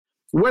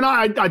When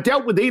I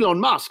dealt with Elon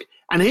Musk,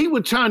 and he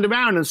would turn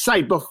around and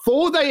say,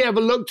 before they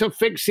ever looked at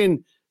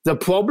fixing the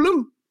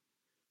problem,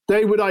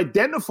 they would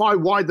identify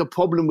why the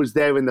problem was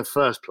there in the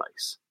first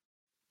place.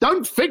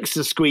 Don't fix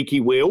the squeaky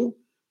wheel.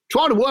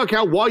 Try to work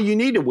out why you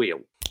need a wheel.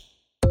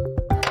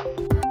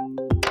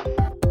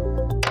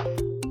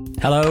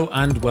 Hello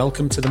and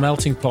welcome to The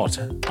Melting Pot.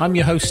 I'm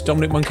your host,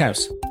 Dominic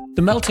Monkhouse.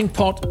 The Melting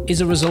Pot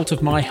is a result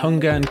of my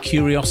hunger and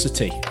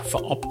curiosity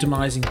for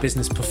optimizing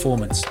business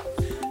performance,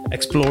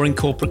 exploring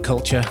corporate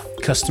culture,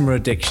 customer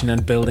addiction,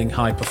 and building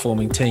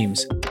high-performing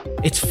teams.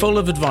 It's full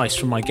of advice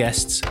from my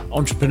guests,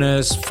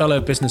 entrepreneurs,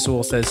 fellow business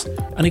authors,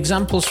 and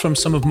examples from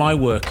some of my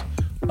work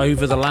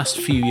over the last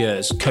few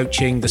years,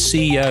 coaching the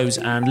CEOs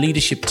and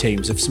leadership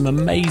teams of some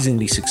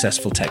amazingly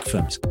successful tech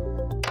firms.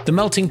 The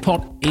Melting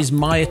Pot is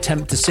my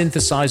attempt to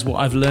synthesize what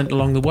I've learned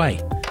along the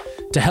way,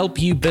 to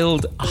help you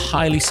build a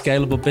highly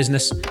scalable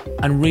business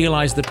and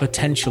realize the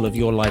potential of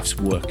your life's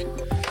work.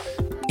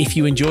 If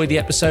you enjoyed the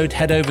episode,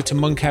 head over to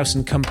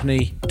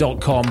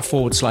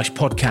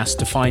monkhouseandcompany.com/podcast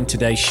to find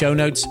today's show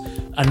notes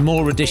and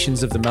more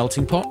editions of The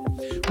Melting Pot.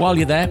 While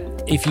you're there,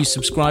 if you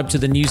subscribe to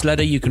the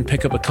newsletter, you can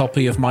pick up a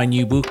copy of my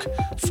new book,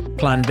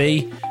 Plan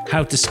B,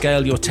 How to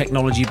Scale Your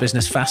Technology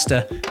Business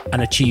Faster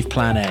and Achieve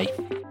Plan A.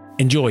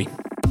 Enjoy.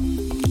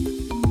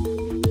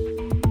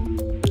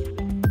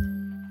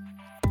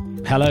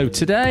 Hello,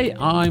 today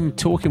I'm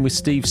talking with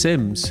Steve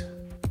Sims.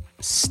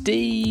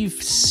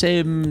 Steve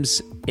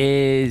Sims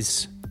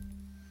is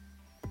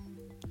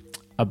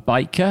a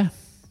biker.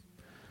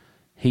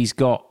 He's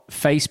got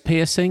face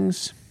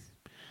piercings.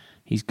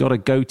 He's got a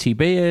goatee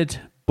beard,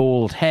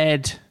 bald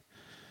head.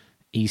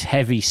 He's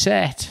heavy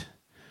set.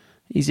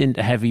 He's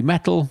into heavy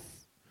metal.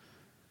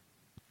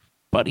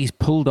 But he's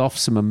pulled off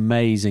some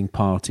amazing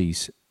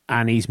parties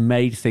and he's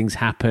made things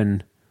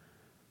happen.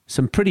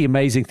 Some pretty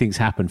amazing things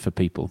happen for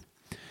people.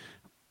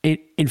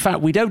 In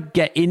fact, we don't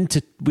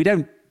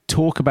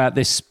talk about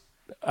this,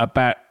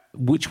 about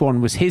which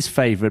one was his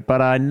favorite,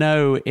 but I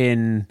know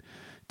in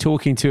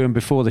talking to him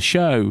before the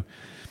show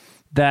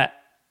that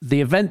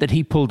the event that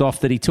he pulled off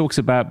that he talks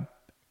about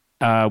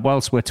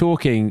whilst we're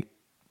talking,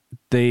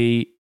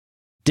 the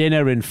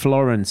dinner in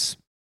Florence,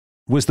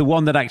 was the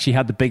one that actually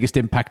had the biggest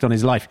impact on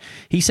his life.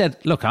 He said,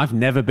 look, I've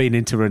never been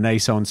into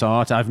Renaissance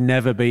art. I've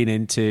never been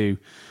into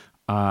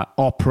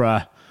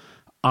opera.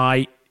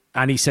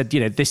 And he said,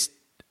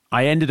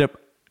 I ended up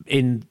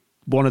in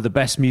one of the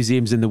best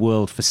museums in the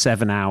world for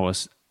 7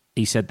 hours.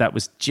 He said that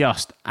was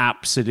just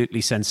absolutely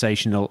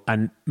sensational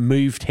and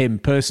moved him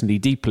personally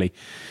deeply.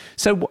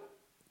 So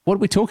what are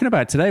we talking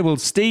about today? Well,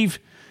 Steve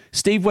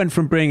went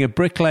from being a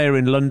bricklayer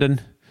in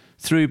London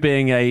through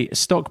being a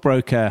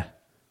stockbroker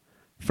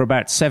for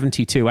about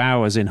 72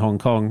 hours in Hong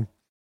Kong,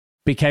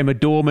 became a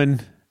doorman,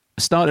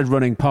 started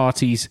running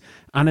parties,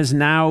 and has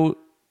now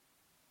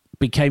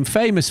became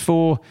famous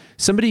for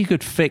somebody who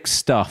could fix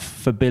stuff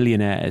for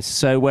billionaires.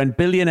 So when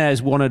billionaires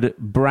wanted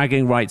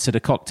bragging rights at a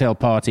cocktail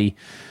party,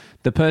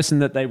 the person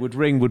that they would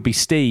ring would be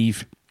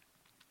Steve.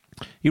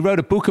 He wrote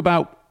a book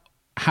about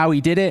how he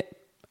did it,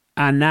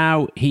 and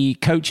now he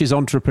coaches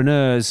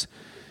entrepreneurs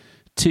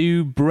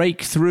to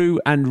break through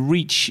and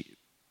reach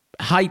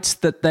heights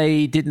that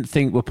they didn't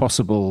think were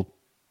possible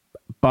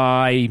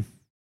by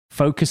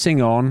focusing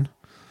on,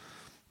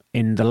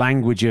 in the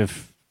language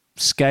of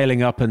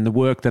scaling up and the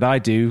work that I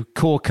do,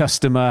 core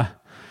customer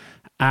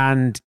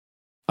and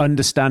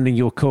understanding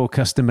your core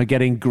customer,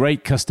 getting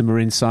great customer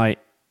insight,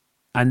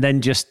 and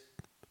then just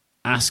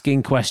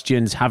asking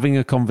questions, having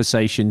a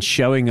conversation,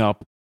 showing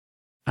up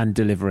and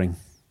delivering.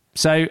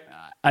 So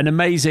an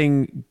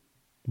amazing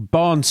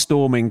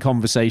barnstorming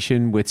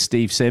conversation with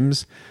Steve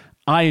Sims.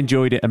 I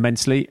enjoyed it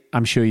immensely.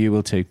 I'm sure you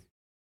will too.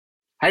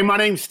 Hey, my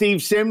name's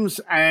Steve Sims,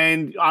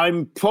 and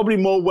I'm probably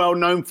more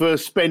well-known for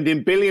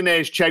spending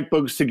billionaires'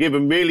 checkbooks to give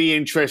them really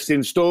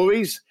interesting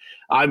stories.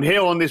 I'm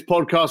here on this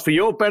podcast for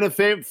your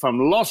benefit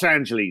from Los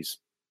Angeles.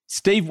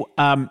 Steve,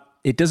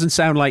 it doesn't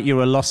sound like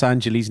you're a Los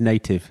Angeles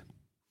native.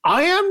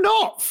 I am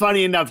not,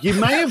 funny enough. You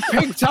may have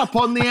picked up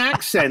on the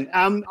accent.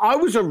 I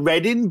was a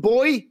Reading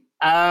boy,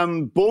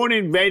 born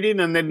in Reading,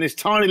 and then this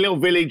tiny little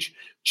village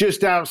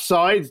just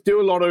outside. Did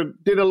a lot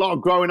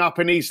of growing up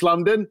in East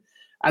London.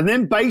 And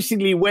then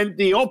basically went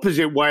the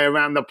opposite way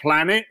around the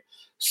planet,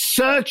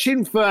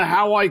 searching for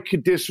how I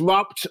could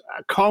disrupt,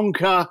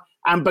 conquer,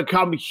 and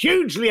become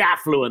hugely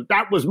affluent.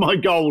 That was my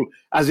goal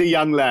as a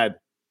young lad.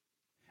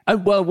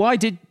 Well, why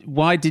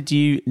did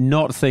you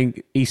not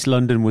think East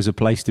London was a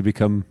place to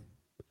become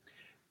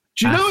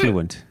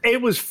affluent?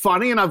 It was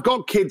funny, and I've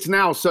got kids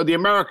now, so the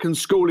American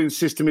schooling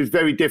system is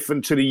very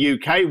different to the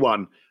UK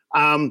one.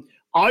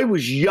 I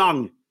was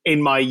young in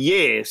my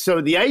year. So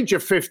at the age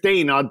of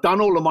 15, I'd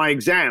done all of my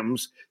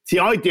exams. The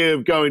idea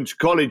of going to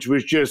college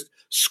was just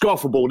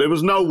scoffable. There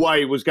was no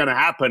way it was going to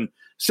happen.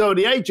 So at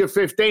the age of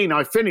 15,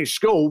 I finished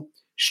school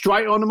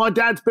straight onto my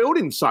dad's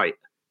building site.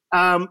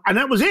 And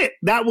that was it.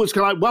 That was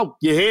kind of like, well,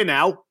 you're here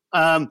now.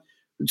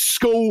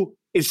 School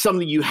is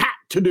something you had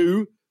to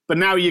do, but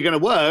now you're going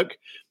to work.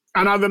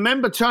 And I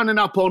remember turning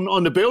up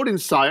on the building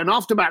site, and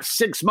after about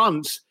 6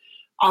 months,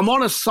 I'm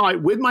on a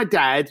site with my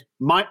dad,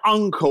 my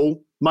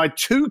uncle, my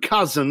 2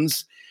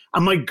 cousins,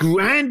 and my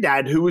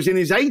granddad, who was in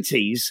his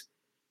 80s.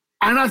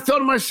 And I thought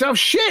to myself,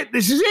 shit,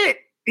 this is it.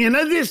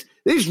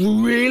 This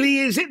really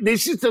is it.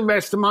 This is the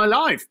rest of my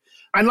life.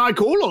 And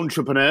like all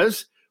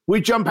entrepreneurs,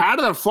 we jump out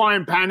of the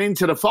frying pan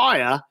into the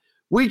fire.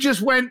 We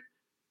just went,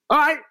 all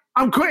right,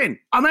 I'm quitting.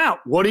 I'm out.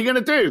 What are you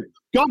going to do?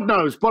 God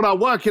knows, but I'll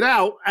work it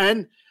out.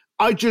 And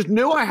I just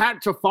knew I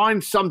had to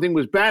find something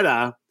was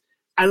better.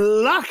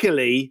 And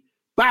luckily,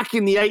 back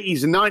in the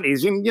 80s and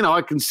 90s, and,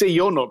 I can see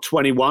you're not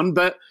 21,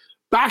 but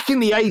back in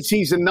the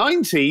 80s and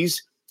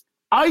 90s,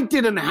 I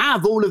didn't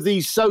have all of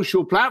these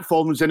social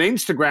platforms and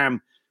Instagram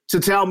to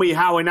tell me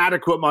how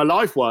inadequate my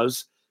life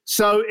was.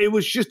 So it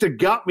was just a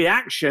gut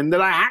reaction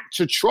that I had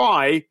to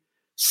try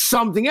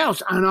something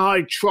else. And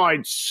I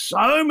tried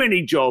so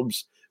many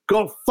jobs,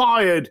 got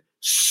fired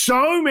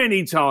so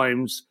many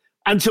times,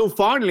 until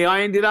finally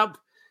I ended up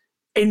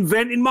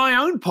inventing my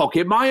own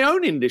pocket, my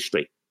own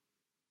industry.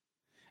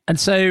 And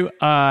so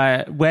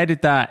where did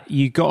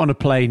you got on a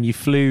plane, you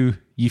flew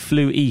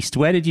east.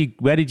 Where did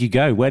you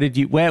go?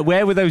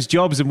 Where were those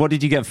jobs and what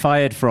did you get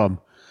fired from?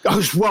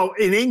 Well,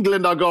 in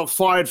England, I got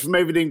fired from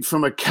everything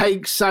from a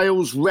cake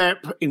sales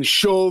rep,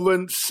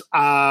 insurance,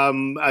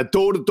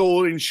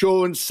 door-to-door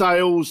insurance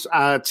sales,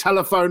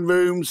 telephone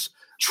rooms,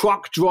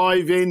 truck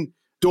driving,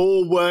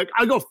 door work.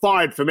 I got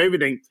fired from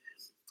everything.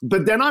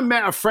 But then I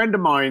met a friend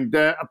of mine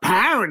that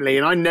apparently,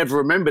 and I never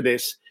remember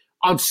this,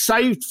 I'd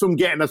saved from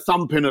getting a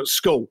thumping at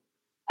school.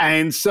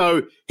 And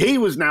so he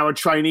was now a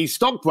trainee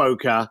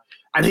stockbroker.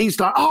 And he's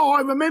like, oh,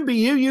 I remember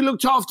you. You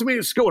looked after me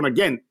at school. And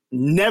again,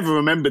 never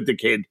remembered the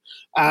kid.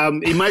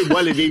 He may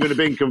well have even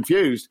been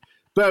confused.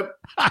 But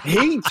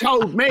he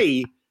told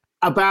me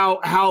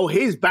about how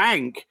his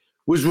bank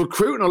was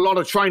recruiting a lot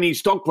of trainee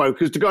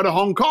stockbrokers to go to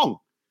Hong Kong.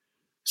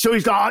 So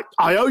he's like,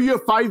 I owe you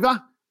a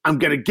favor. I'm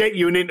going to get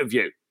you an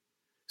interview.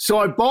 So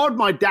I borrowed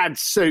my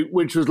dad's suit,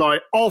 which was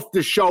like off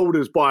the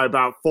shoulders by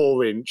about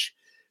 4 inch,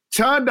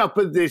 turned up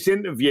at this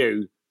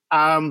interview.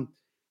 And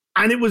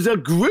it was a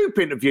group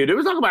interview. There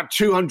was like about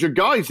 200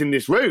 guys in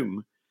this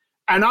room.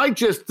 And I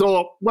just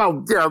thought,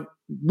 well,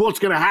 what's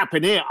going to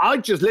happen here? I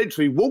just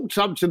literally walked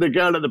up to the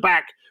girl at the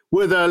back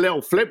with a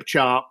little flip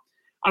chart.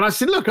 And I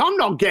said, look, I'm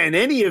not getting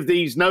any of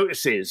these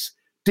notices.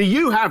 Do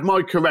you have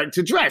my correct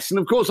address? And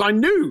of course, I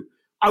knew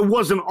I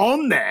wasn't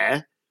on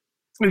there.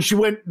 And she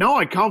went, no,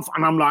 I can't.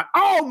 And I'm like,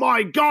 oh,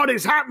 my God,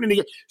 it's happening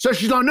again. So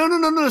she's like,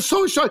 no,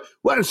 sorry.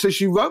 Well, so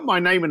she wrote my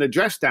name and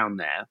address down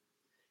there.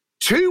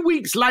 2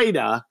 weeks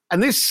later,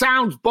 and this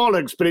sounds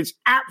bollocks, but it's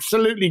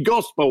absolutely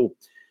gospel.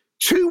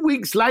 2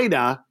 weeks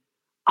later,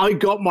 I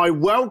got my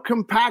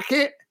welcome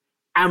packet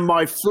and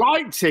my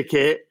flight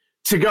ticket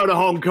to go to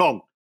Hong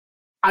Kong.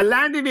 I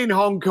landed in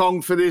Hong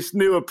Kong for this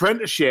new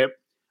apprenticeship.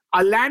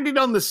 I landed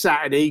on the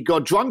Saturday,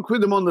 got drunk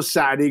with them on the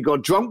Saturday,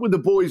 got drunk with the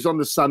boys on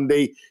the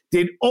Sunday,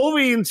 did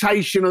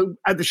orientation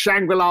at the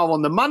Shangri-La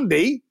on the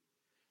Monday,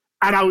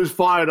 and I was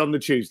fired on the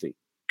Tuesday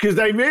because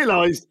they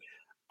realized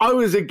I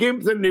was a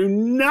gimp that knew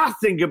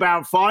nothing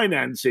about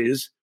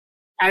finances.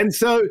 And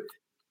so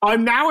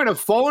I'm now in a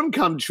foreign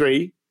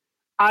country.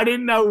 I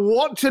didn't know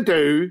what to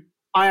do.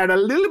 I had a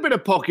little bit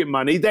of pocket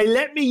money. They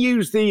let me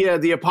use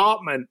the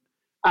apartment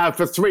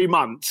for 3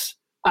 months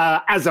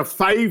as a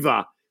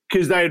favor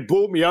because they had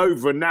brought me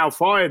over and now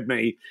fired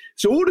me.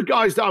 So all the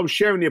guys that I was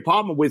sharing the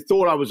apartment with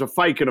thought I was a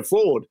fake and a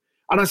fraud.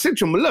 And I said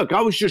to them, look,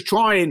 I was just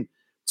trying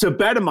to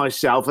better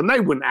myself and they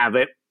wouldn't have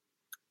it.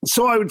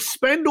 So I would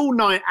spend all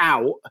night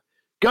out,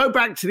 go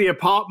back to the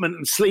apartment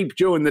and sleep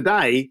during the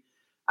day.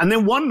 And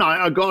then one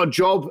night I got a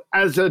job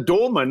as a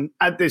doorman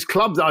at this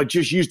club that I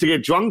just used to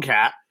get drunk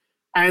at.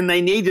 And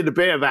they needed a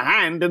bit of a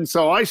hand. And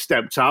so I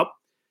stepped up.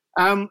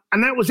 And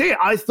that was it.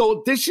 I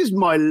thought, this is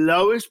my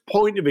lowest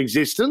point of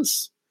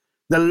existence,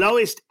 the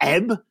lowest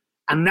ebb.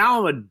 And now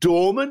I'm a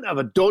doorman of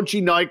a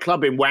dodgy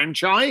nightclub in Wan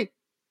Chai.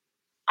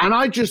 And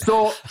I just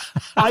thought,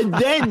 I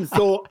then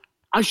thought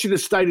I should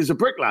have stayed as a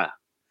bricklayer.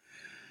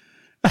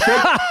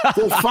 But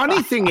the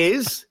funny thing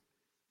is,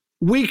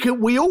 we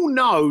all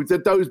know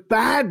that those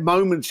bad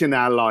moments in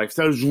our life,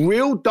 those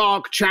real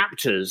dark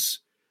chapters,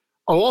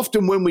 are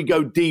often when we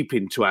go deep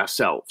into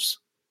ourselves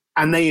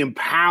and they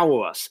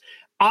empower us.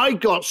 I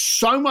got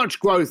so much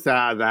growth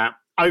out of that.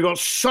 I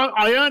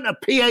earned a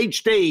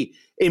PhD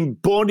in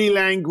body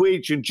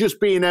language and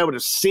just being able to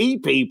see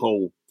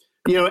people,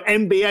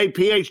 MBA,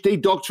 PhD,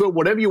 doctorate,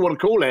 whatever you want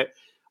to call it.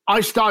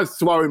 I started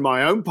throwing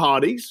my own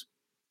parties.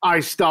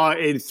 I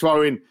started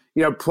throwing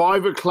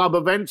private club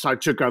events. I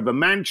took over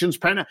mansions,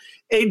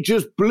 it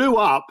just blew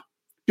up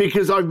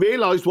because I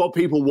realized what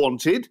people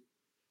wanted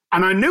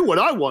and I knew what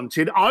I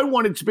wanted. I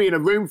wanted to be in a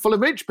room full of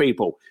rich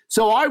people.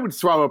 So I would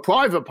throw a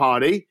private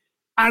party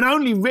and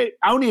only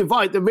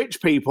invite the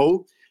rich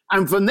people.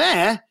 And from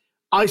there,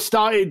 I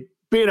started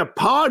being a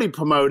party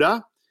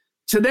promoter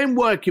to then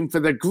working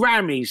for the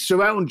Grammys,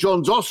 Sir Elton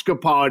John's Oscar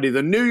party,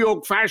 the New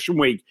York Fashion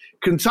Week,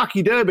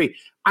 Kentucky Derby.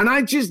 And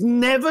I just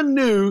never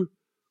knew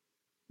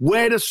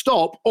where to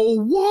stop or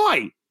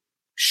why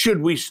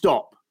should we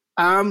stop.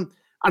 And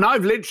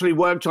I've literally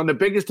worked on the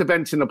biggest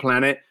events in the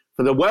planet,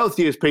 for the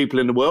wealthiest people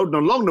in the world. And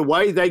along the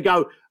way, they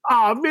go,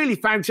 I really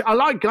fancy, I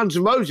like Guns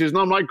N' Roses. And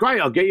I'm like,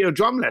 great, I'll get you a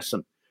drum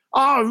lesson.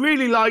 Oh, I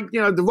really like,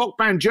 the rock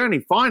band Journey.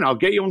 Fine, I'll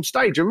get you on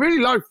stage. I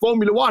really like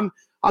Formula One.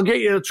 I'll get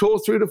you a tour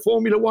through the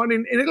Formula One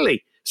in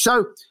Italy.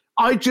 So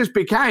I just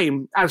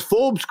became, as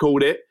Forbes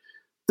called it,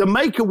 the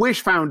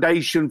Make-A-Wish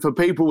Foundation for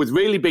people with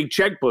really big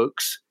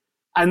checkbooks.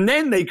 And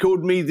then they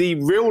called me the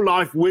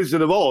real-life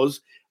Wizard of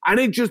Oz, and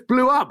it just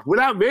blew up.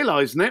 Without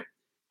realizing it,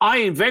 I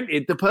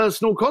invented the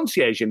personal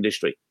concierge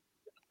industry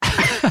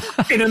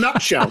in a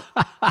nutshell.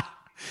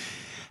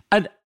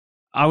 And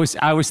I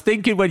was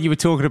thinking when you were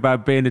talking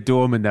about being a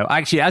doorman, though,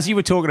 actually, as you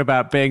were talking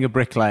about being a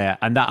bricklayer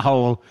and that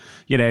whole,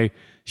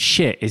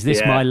 shit, is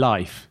this my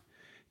life?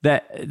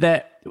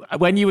 That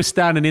when you were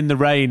standing in the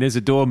rain as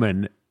a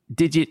doorman,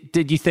 did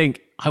you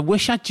think, I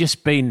wish I'd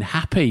just been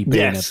happy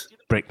being a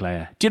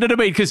bricklayer? Do you know what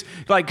I mean?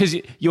 Because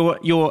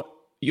your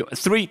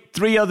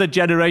three other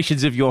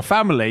generations of your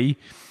family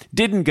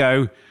didn't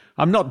go,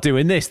 I'm not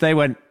doing this. They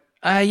went,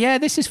 yeah,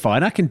 this is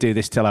fine. I can do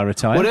this till I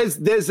retire.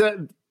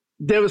 Well,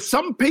 there are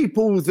some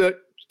people that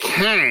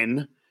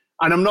can,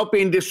 and I'm not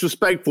being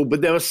disrespectful, but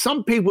there are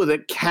some people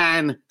that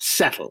can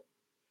settle.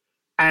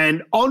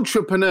 And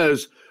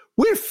entrepreneurs,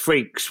 we're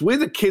freaks. We're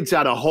the kids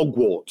out of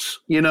Hogwarts.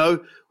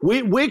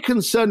 We're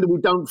concerned that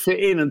we don't fit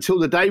in until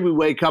the day we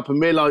wake up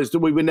and realize that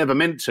we were never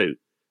meant to.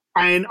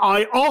 And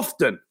I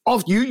often,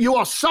 you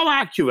are so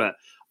accurate.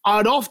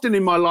 I'd often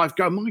in my life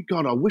go, my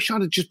God, I wish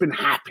I'd have just been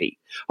happy.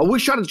 I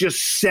wish I'd have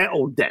just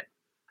settled then.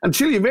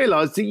 Until you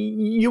realize that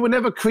you were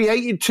never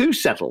created to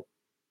settle.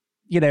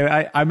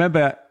 I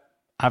remember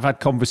I've had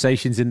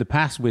conversations in the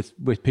past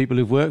with people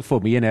who've worked for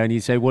me, and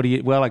you say, what do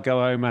you, well, I go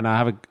home and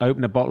I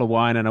open a bottle of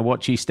wine and I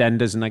watch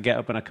EastEnders and I get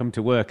up and I come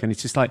to work, and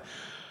it's just like,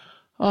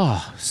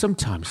 oh,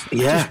 sometimes I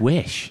just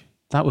wish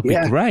that would be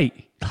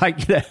great.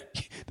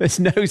 There's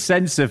no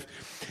sense of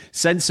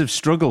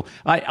struggle.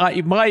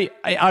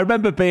 I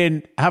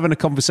remember having a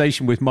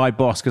conversation with my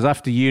boss, because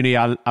after uni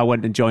I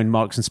went and joined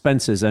Marks and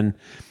Spencer's and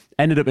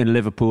ended up in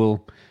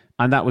Liverpool,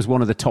 and that was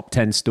one of the top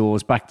 10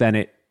 stores back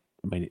then.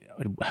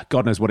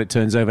 God knows what it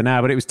turns over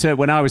now, but it was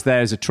when I was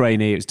there as a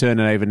trainee, it was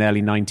turning over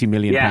nearly £90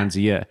 million a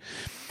year.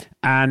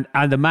 And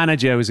the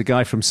manager was a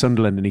guy from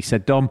Sunderland, and he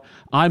said, Dom,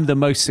 I'm the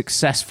most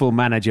successful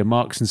manager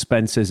Marks and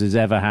Spencer's has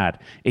ever had.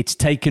 It's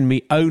taken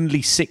me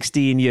only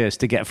 16 years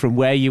to get from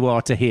where you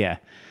are to here.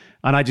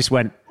 And I just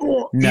went,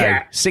 no,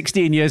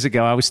 16 years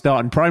ago, I was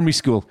starting primary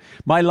school.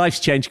 My life's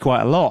changed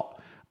quite a lot.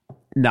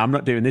 No, I'm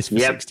not doing this for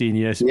 16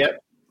 years.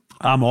 Yep.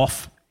 I'm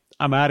off.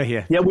 I'm out of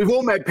here. Yeah, we've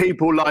all met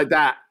people like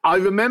that. I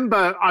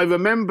remember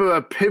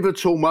a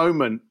pivotal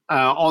moment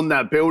on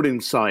that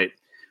building site.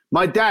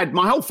 My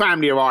whole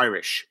family are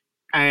Irish,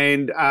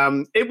 and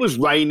it was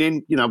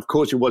raining. Of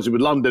course it was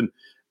London.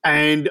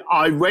 And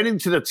I went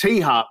into the tea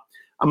hut,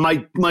 and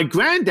my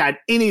granddad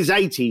in his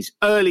 80s,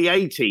 early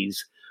 80s,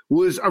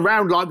 was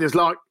around like this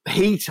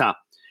heater.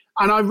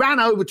 And I ran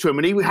over to him,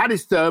 and he had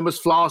his thermos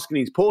flask, and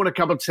he's pouring a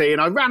cup of tea.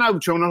 And I ran over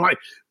to him, and I'm like,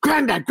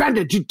 Granddad,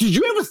 did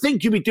you ever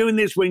think you'd be doing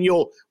this when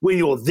you're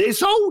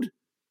this old?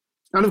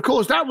 And of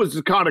course, that was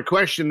the kind of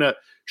question that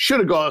should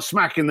have got a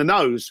smack in the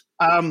nose.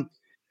 But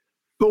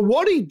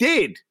what he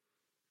did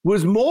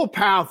was more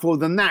powerful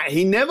than that.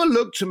 He never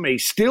looked at me,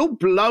 still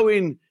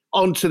blowing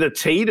onto the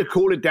tea to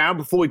cool it down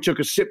before he took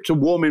a sip to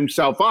warm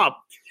himself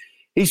up.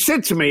 He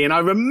said to me, and I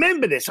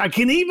remember this, I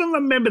can even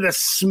remember the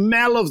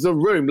smell of the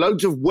room,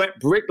 loads of wet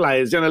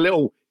bricklayers in a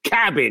little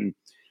cabin.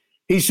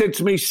 He said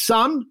to me,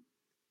 son,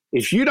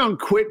 if you don't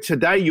quit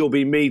today, you'll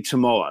be me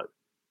tomorrow.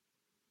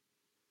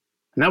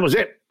 And that was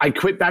it. I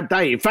quit that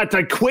day. In fact,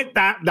 I quit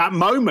that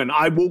moment.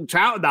 I walked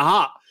out of the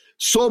hut,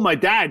 saw my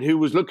dad who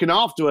was looking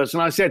after us,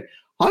 and I said,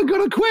 I've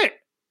got to quit.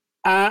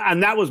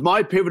 And that was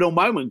my pivotal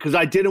moment because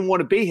I didn't want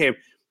to be here.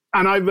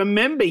 And I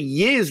remember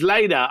years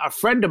later, a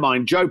friend of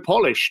mine, Joe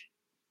Polish,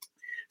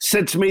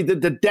 said to me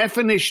that the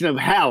definition of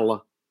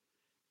hell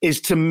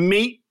is to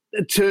meet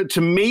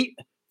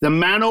the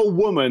man or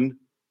woman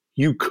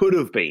you could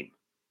have been.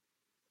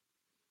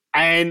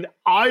 And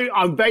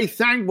I'm very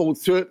thankful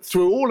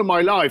through all of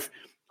my life.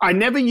 I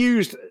never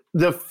used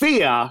the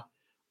fear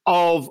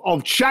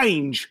of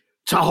change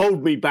to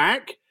hold me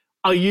back.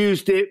 I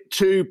used it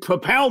to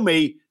propel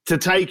me to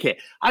take it.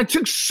 I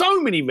took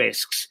so many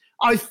risks.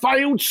 I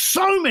failed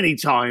so many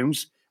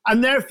times,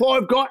 and therefore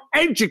I've got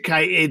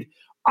educated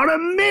on a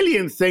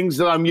million things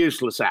that I'm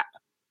useless at.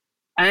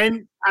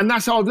 And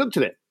that's how I've looked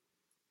at it.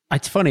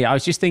 It's funny. I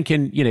was just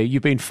thinking,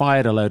 you've been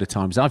fired a load of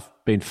times. I've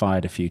been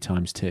fired a few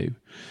times too.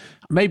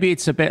 Maybe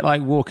it's a bit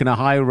like walking a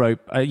high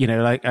rope,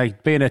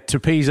 like being a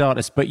trapeze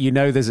artist, but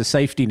there's a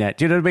safety net.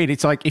 Do you know what I mean?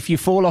 It's like if you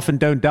fall off and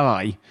don't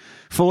die,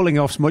 falling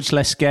off's much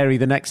less scary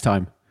the next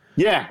time.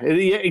 Yeah,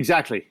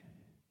 exactly.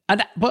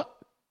 But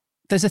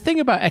there's a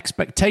thing about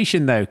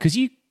expectation though, because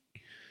you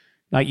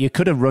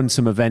could have run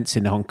some events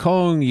in Hong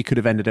Kong. You could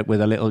have ended up with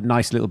a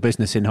nice little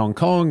business in Hong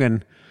Kong,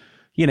 and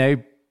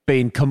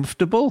being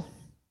comfortable.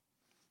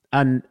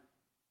 And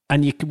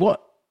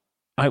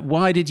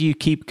why did you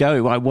keep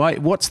going? Why?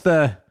 What's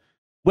the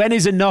When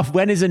is enough?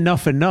 When is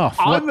enough enough?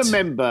 I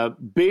remember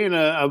being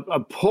a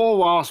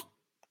poor ass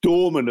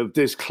doorman of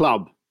this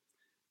club,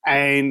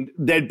 and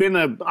there'd been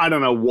I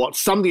don't know what,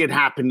 something had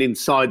happened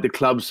inside the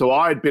club, so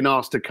I had been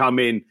asked to come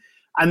in,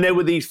 and there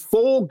were these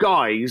 4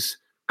 guys,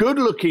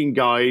 good-looking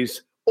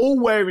guys, all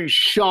wearing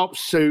sharp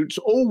suits,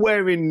 all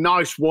wearing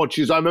nice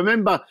watches. I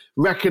remember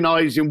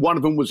recognizing one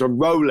of them was a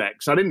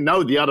Rolex. I didn't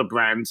know the other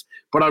brands,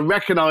 but I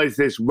recognized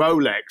this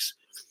Rolex,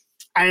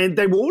 and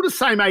they were all the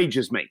same age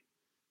as me.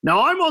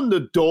 Now, I'm on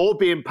the door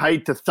being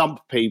paid to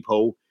thump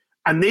people,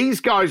 and these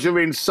guys are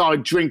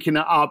inside drinking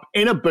it up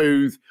in a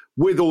booth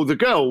with all the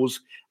girls.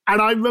 And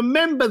I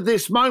remember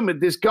this moment.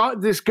 This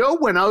girl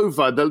went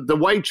over, the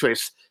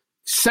waitress,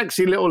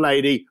 sexy little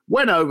lady,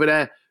 went over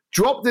there,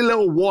 dropped the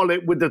little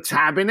wallet with the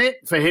tab in it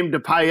for him to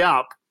pay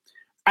up.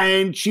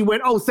 And she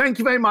went, "Oh, thank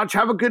you very much.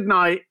 Have a good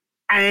night."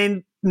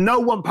 And no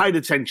one paid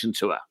attention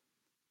to her.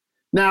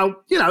 Now,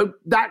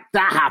 that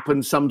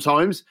happens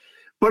sometimes.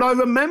 But I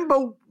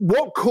remember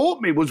what caught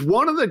me was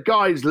one of the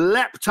guys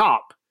leapt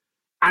up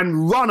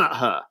and run at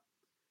her.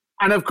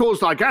 And of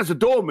course, like as a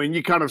doorman,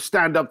 you kind of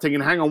stand up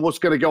thinking, hang on, what's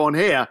going to go on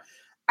here?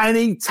 And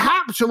he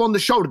tapped her on the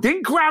shoulder,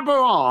 didn't grab her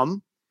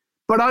arm,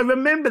 but I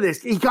remember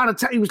this. He kind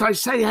of, he was like,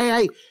 say,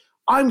 hey,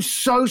 I'm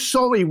so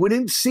sorry. We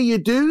didn't see you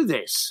do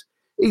this.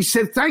 He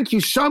said, thank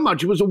you so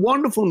much. It was a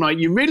wonderful night.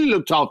 You really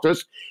looked after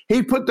us.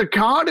 He put the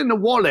card in the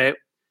wallet.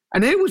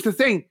 And here was the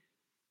thing.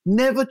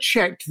 Never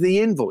checked the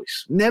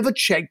invoice, never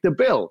checked the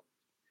bill.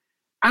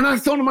 And I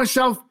thought to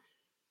myself,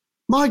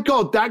 my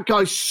God, that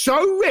guy's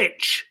so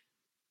rich,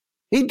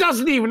 he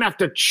doesn't even have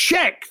to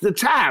check the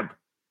tab.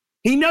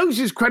 He knows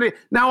his credit.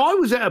 Now, I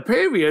was at a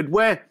period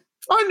where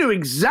I knew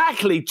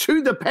exactly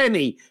to the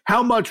penny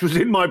how much was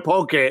in my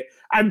pocket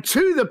and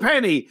to the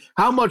penny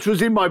how much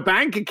was in my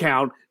bank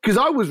account, because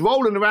I was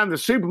rolling around the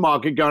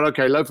supermarket going,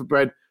 okay, loaf of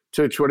bread,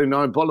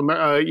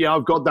 $2.29, yeah,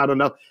 I've got that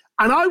enough.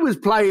 And I was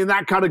playing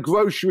that kind of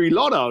grocery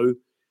lotto,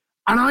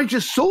 and I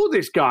just saw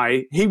this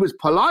guy. He was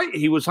polite,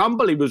 he was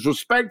humble, he was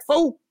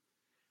respectful,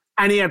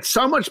 and he had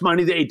so much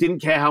money that he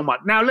didn't care how much.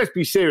 Now, let's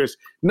be serious.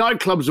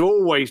 Nightclubs are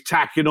always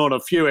tacking on a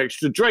few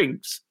extra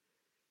drinks.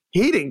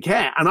 He didn't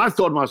care, and I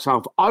thought to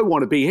myself, I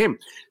want to be him.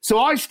 So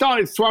I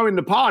started throwing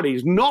the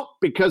parties, not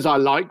because I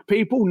like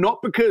people,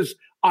 not because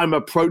I'm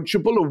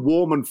approachable and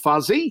warm and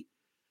fuzzy,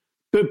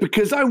 but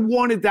because I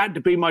wanted that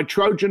to be my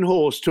Trojan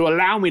horse to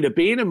allow me to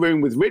be in a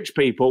room with rich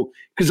people,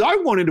 because I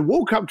wanted to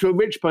walk up to a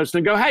rich person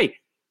and go, hey,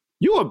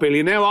 you're a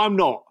billionaire, I'm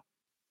not.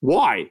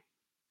 Why?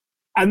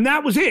 And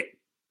that was it.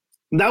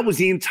 That was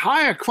the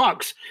entire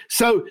crux.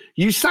 So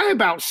you say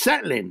about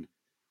settling.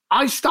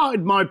 I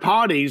started my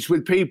parties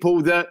with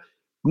people that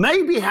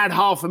maybe had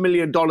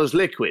 $500,000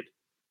 liquid.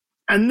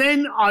 And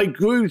then I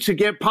grew to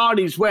get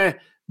parties where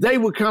they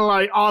were kind of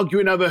like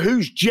arguing over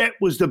whose jet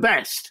was the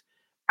best.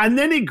 And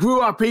then it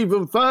grew up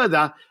even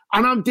further,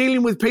 and I'm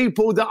dealing with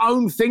people that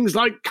own things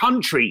like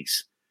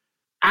countries.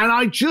 And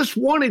I just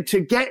wanted to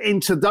get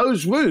into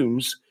those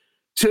rooms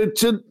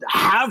to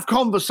have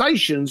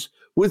conversations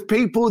with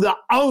people that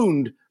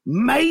owned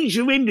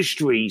major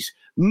industries,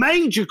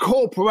 major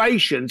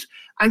corporations,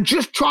 and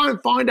just try and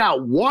find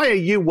out, why are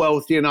you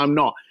wealthy and I'm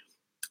not?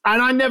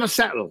 And I never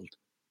settled.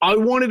 I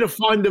wanted to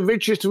find the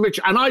richest and rich.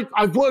 And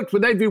I've worked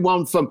with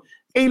everyone from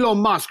Elon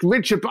Musk,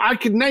 Richard, I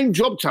could name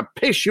drop to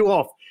piss you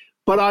off.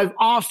 But I've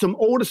asked them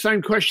all the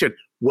same question.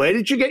 Where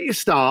did you get your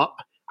start?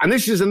 And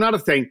this is another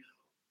thing.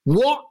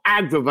 What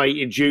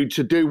aggravated you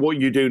to do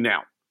what you do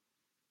now?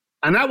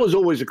 And that was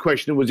always a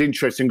question that was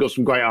interesting, got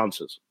some great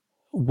answers.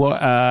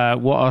 What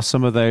are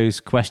some of those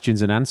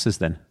questions and answers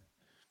then?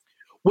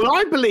 Well,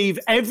 I believe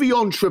every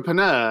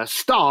entrepreneur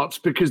starts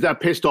because they're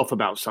pissed off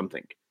about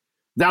something.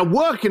 They're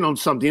working on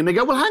something and they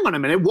go, well, hang on a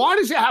minute. Why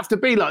does it have to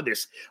be like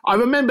this? I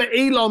remember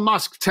Elon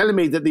Musk telling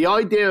me that the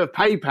idea of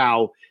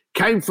PayPal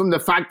came from the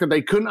fact that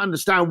they couldn't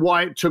understand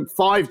why it took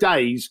 5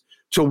 days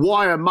to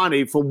wire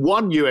money from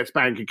one US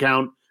bank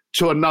account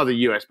to another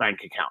US bank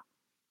account.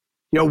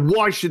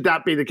 Why should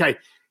that be the case?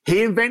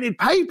 He invented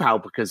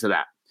PayPal because of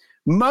that.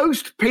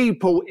 Most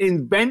people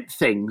invent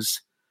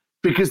things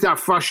because they're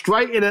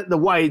frustrated at the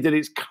way that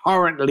it's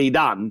currently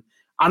done.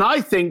 And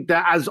I think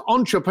that as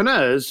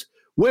entrepreneurs,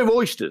 we're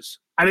oysters,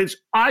 and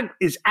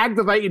it's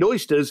aggravated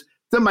oysters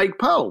that make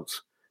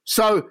pearls.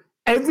 So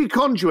every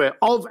conduit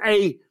of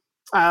an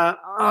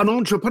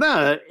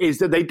entrepreneur is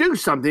that they do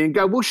something and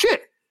go, well,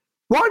 shit,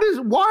 why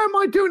am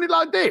I doing it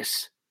like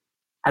this?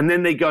 And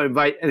then they go and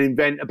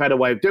invent a better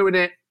way of doing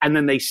it, and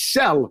then they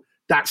sell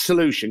that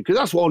solution, because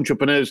that's what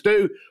entrepreneurs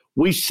do.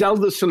 We sell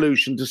the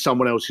solution to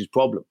someone else's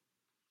problem.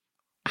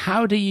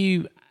 How do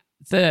you,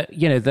 the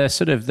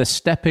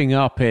stepping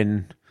up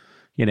in,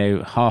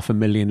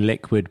 500,000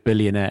 liquid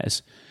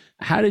billionaires?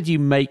 How did you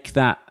make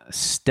that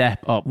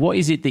step up? What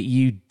is it that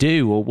you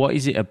do, or what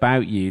is it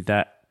about you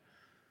that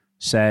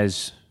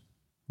says,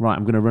 right,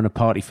 I'm going to run a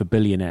party for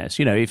billionaires?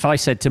 If I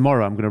said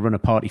tomorrow I'm going to run a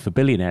party for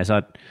billionaires,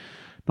 I'm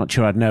not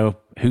sure I'd know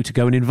who to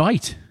go and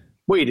invite.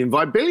 Well, you'd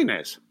invite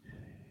billionaires.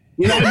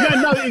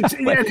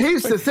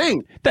 Here's the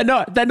thing. They're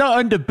not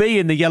under B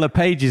in the yellow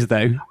pages,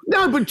 though.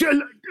 No, but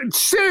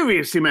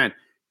seriously, man,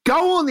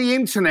 Go on the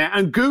internet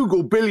and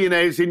Google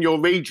billionaires in your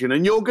region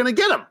and you're going to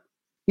get them.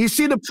 You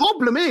see, the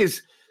problem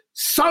is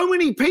so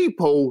many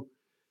people,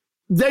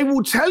 they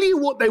will tell you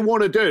what they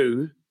want to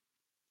do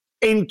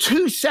in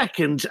 2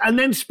 seconds and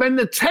then spend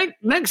the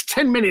next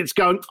 10 minutes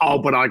going, oh,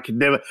 but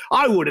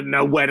I wouldn't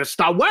know where to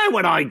start. Where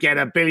would I get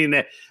a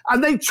billionaire?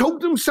 And they talk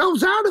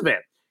themselves out of it.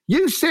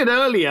 You said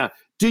earlier,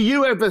 do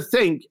you ever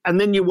think, and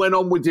then you went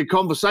on with your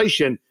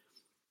conversation,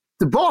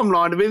 the bottom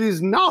line of it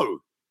is no.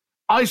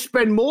 I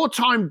spend more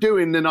time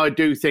doing than I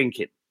do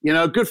thinking. You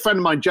know, a good friend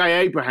of mine,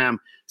 Jay Abraham,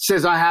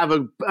 says I have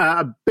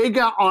a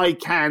bigger I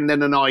can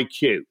than an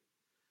IQ.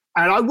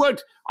 And I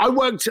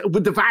worked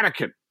with the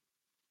Vatican.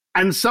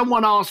 And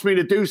someone asked me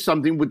to do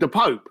something with the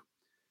Pope.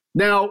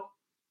 Now,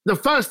 the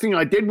first thing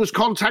I did was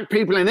contact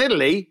people in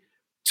Italy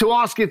to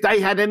ask if they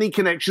had any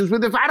connections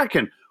with the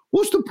Vatican.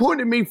 What's the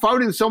point of me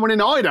phoning someone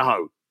in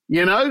Idaho?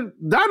 You know,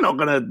 they're not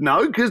going to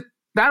know because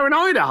they're in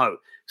Idaho.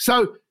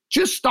 So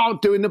just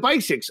start doing the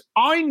basics.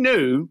 I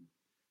knew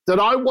that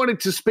I wanted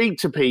to speak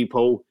to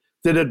people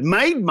that had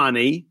made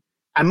money,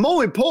 and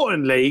more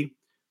importantly,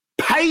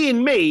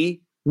 paying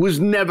me was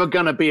never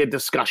going to be a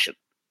discussion.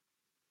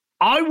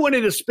 I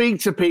wanted to speak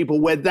to people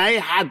where they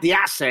had the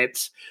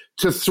assets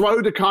to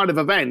throw the kind of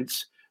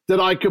events that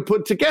I could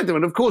put together.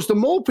 And of course, the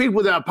more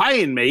people that are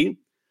paying me,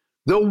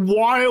 the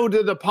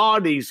wilder the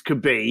parties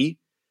could be.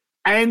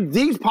 And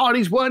these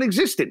parties weren't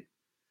existing.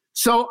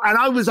 So, and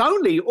I was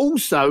only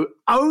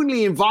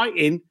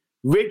inviting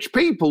rich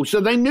people.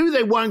 So they knew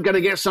they weren't going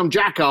to get some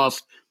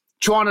jackass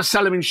trying to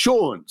sell them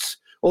insurance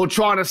or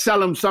trying to sell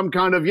them some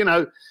kind of,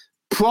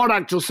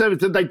 product or service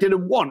that they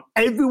didn't want.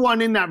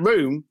 Everyone in that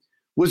room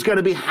was going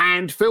to be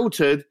hand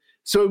filtered.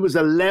 So it was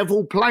a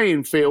level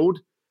playing field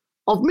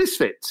of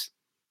misfits.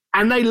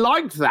 And they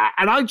liked that.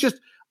 And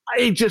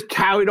it just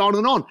carried on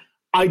and on.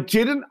 I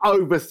didn't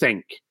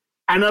overthink.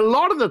 And a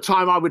lot of the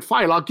time I would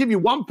fail. I'll give you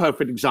one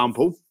perfect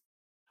example.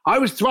 I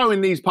was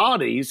throwing these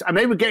parties and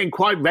they were getting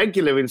quite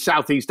regular in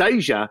Southeast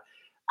Asia.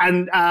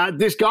 And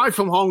this guy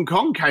from Hong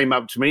Kong came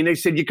up to me and they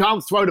said, you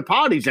can't throw the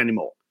parties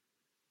anymore.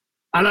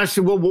 And I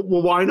said, well,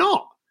 why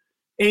not?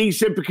 And he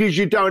said, because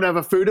you don't have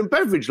a food and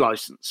beverage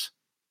license.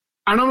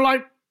 And I'm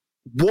like,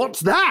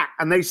 what's that?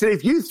 And they said,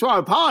 if you throw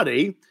a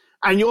party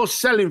and you're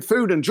selling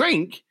food and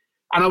drink,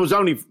 and I was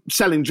only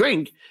selling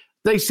drink,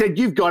 they said,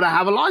 you've got to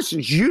have a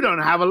license. You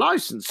don't have a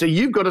license, so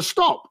you've got to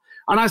stop.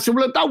 And I said,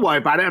 well, look, don't worry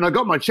about it. And I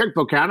got my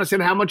checkbook out. And I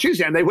said, how much is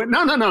it? And they went,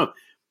 no.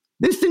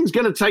 This thing's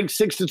going to take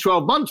 6 to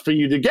 12 months for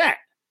you to get.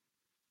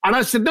 And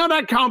I said, no,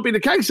 that can't be the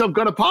case. I've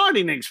got a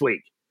party next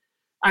week.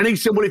 And he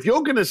said, well, if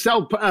you're going to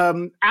sell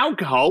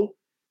alcohol,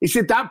 he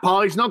said, that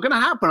party's not going to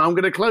happen. I'm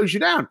going to close you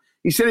down.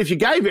 He said, if you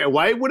gave it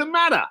away, it wouldn't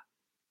matter.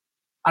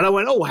 And I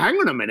went, oh, hang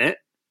on a minute.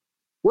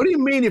 What do you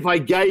mean if I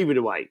gave it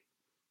away?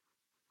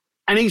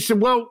 And he said,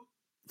 well,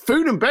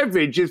 food and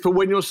beverage is for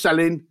when you're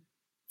selling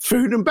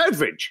food and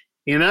beverage,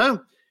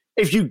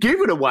 If you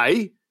give it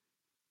away,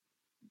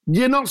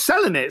 you're not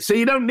selling it, so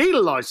you don't need a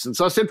license.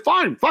 I said,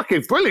 fine, fuck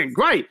it, brilliant,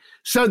 great.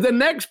 So the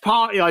next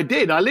party I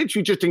did, I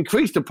literally just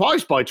increased the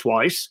price by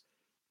twice,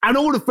 and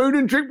all the food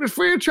and drink was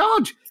free of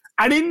charge.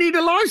 I didn't need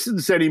a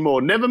license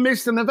anymore, never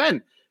missed an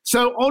event.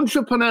 So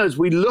entrepreneurs,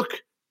 we look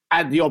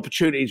at the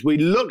opportunities, we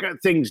look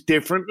at things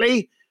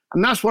differently,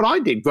 and that's what I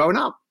did growing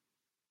up.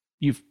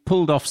 You've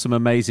pulled off some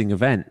amazing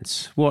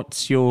events.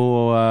 What's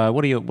your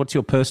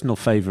personal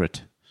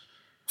favorite?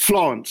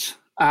 Florence.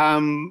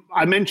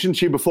 I mentioned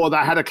to you before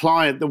that I had a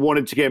client that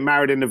wanted to get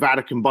married in the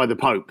Vatican by the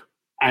Pope.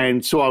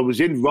 And so I was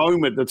in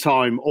Rome at the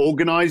time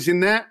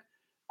organizing that.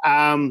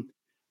 And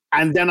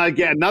then I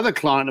get another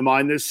client of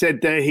mine that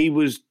said that he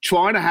was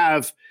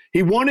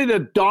he wanted a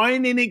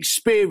dining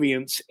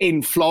experience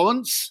in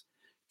Florence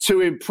to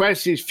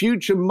impress his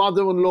future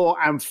mother-in-law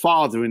and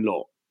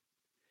father-in-law.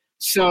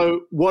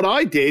 So what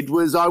I did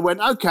was I went,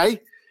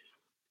 okay,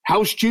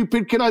 how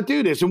stupid can I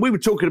do this? And we were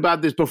talking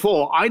about this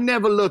before. I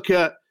never look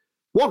at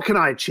what can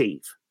I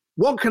achieve?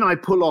 What can I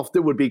pull off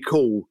that would be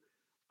cool?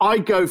 I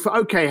go for,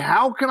 okay,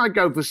 how can I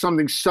go for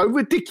something so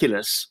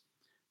ridiculous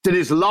that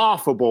is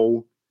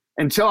laughable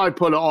until I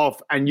pull it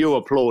off and you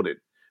applaud it?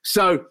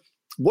 So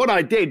what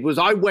I did was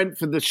I went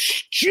for the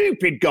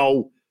stupid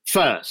goal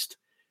first.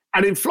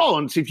 And in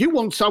Florence, if you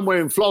want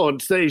somewhere in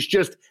Florence that is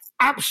just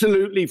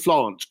absolutely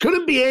Florence,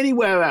 couldn't be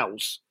anywhere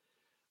else,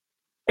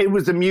 it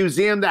was the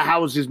museum that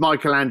houses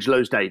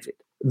Michelangelo's David,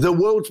 the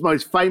world's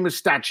most famous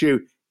statue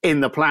in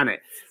the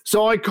planet.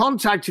 So I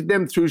contacted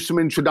them through some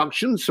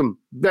introductions, some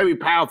very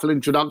powerful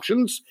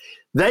introductions.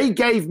 They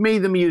gave me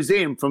the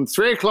museum from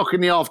 3 o'clock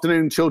in the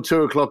afternoon till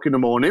 2 o'clock in the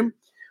morning.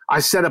 I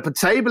set up a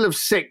table of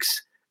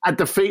 6 at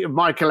the feet of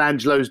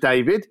Michelangelo's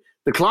David.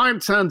 The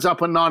client turns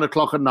up at 9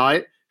 o'clock at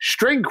night,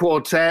 string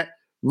quartet,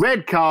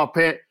 red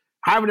carpet,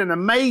 having an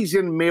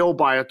amazing meal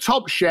by a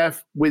top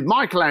chef with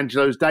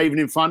Michelangelo's David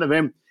in front of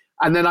him.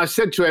 And then I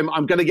said to him,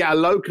 I'm going to get a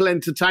local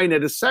entertainer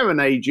to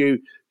serenade you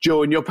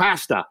during your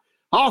pasta.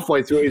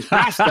 Halfway through his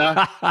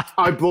pasta,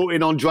 I brought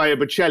in Andrea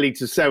Bocelli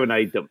to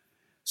serenade them.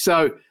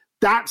 So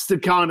that's the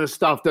kind of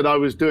stuff that I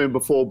was doing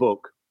before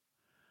book.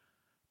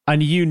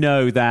 And you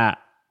know that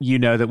you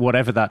know that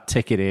whatever that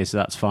ticket is,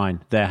 that's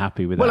fine. They're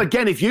happy with that. Well,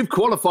 again, if you've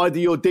qualified that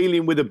you're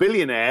dealing with a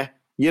billionaire,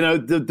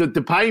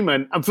 the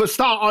payment, and for a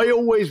start, I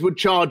always would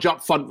charge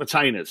upfront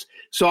retainers.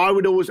 So I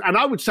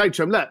would say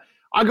to him, look,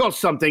 I got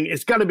something,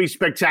 it's going to be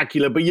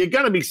spectacular, but you're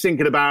going to be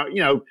thinking about,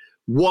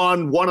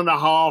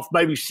 1.5,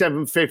 maybe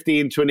 750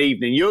 into an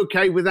evening. You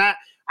okay with that?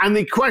 And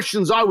the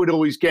questions I would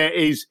always get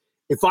is,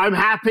 if I'm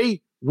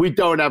happy, we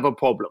don't have a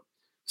problem.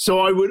 So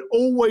I would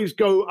always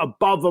go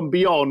above and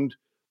beyond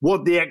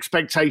what the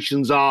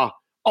expectations are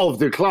of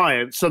the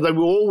client. So they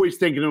were always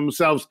thinking to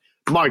themselves,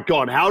 my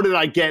God, how did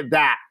I get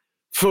that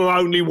for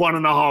only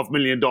 $1.5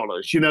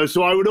 million?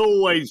 So I would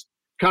always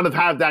kind of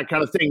have that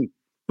kind of thing.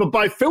 But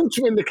by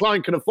filtering the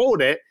client can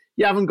afford it,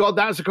 you haven't got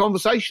that as a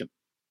conversation.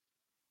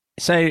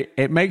 So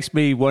it makes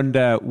me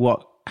wonder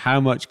how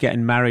much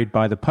getting married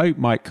by the Pope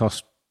might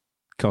cost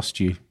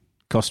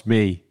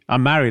me.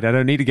 I'm married. I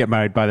don't need to get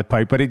married by the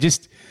Pope, but it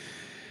just...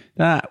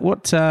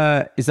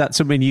 is that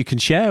something you can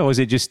share, or is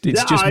it just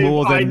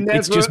more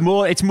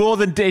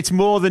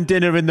than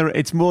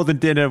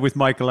dinner with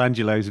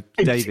Michelangelo's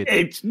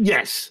David?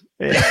 Yes.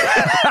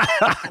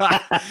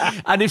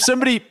 And if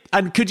somebody,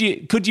 could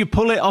you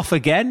pull it off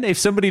again? If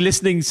somebody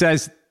listening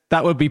says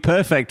that would be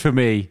perfect for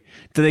me,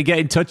 do they get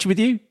in touch with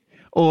you?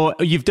 Or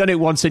you've done it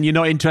once and you're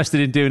not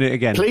interested in doing it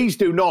again? Please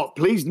do not.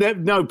 Please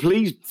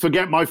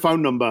forget my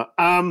phone number.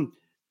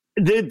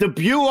 The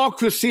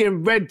bureaucracy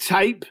and red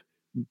tape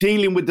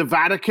dealing with the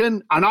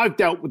Vatican, and I've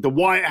dealt with the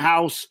White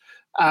House,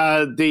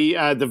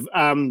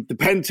 the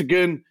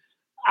Pentagon.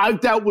 I've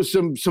dealt with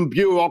some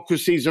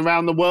bureaucracies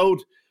around the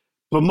world,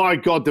 but my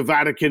God, the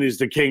Vatican is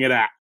the king of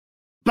that.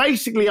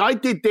 Basically, I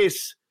did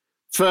this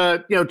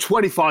for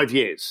 25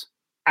 years,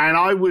 and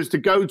I was the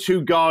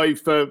go-to guy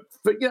for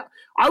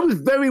I was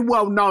very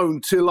well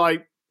known to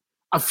like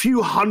a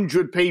few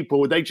hundred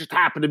people. They just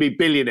happened to be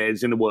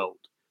billionaires in the world.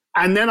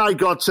 And then I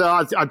got,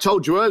 I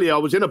told you earlier, I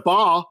was in a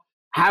bar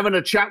having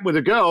a chat with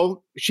a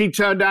girl. She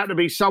turned out to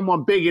be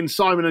someone big in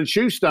Simon &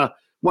 Schuster,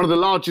 one of the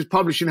largest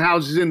publishing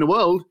houses in the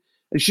world.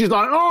 And she's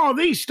like, oh,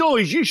 these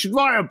stories, you should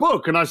write a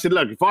book. And I said,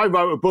 look, if I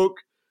wrote a book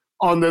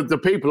on the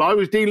people I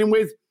was dealing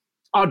with,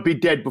 I'd be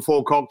dead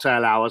before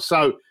cocktail hour.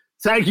 So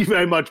thank you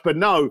very much. But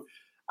no,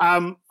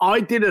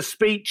 I did a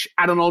speech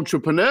at an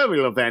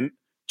entrepreneurial event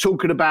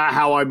talking about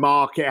how I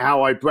market,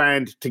 how I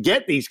brand to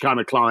get these kind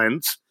of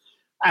clients.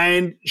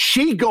 And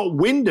she got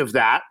wind of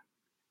that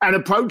and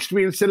approached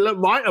me and said, look,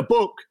 write a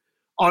book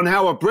on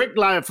how a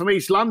bricklayer from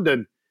East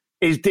London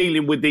is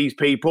dealing with these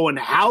people and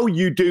how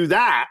you do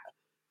that.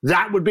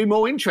 That would be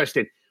more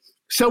interesting.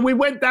 So we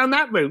went down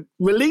that route.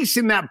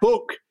 Releasing that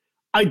book,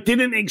 I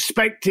didn't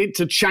expect it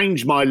to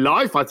change my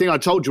life. I think I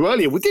told you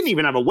earlier, we didn't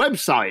even have a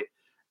website,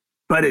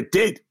 but it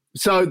did.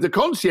 So the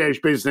concierge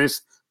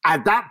business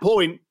at that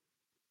point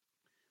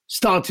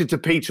started to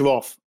peter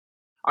off.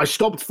 I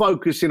stopped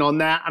focusing on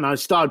that and I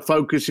started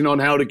focusing on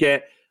how to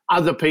get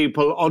other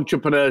people,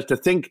 entrepreneurs, to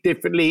think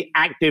differently,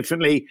 act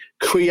differently,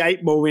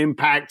 create more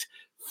impact,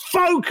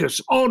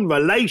 focus on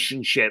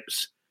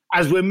relationships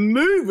as we're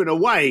moving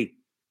away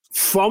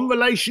from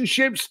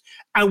relationships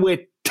and we're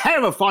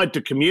terrified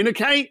to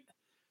communicate.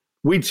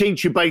 We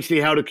teach you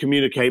basically how to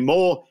communicate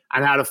more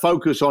and how to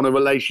focus on a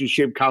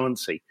relationship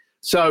currency.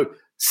 So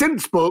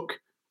since book,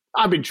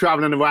 I've been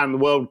traveling around the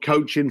world,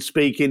 coaching,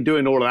 speaking,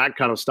 doing all of that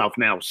kind of stuff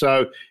now.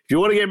 So if you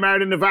want to get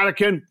married in the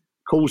Vatican,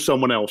 call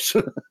someone else.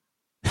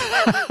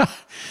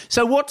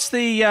 So what's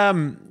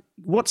the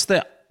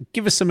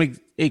give us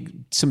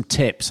some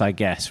tips, I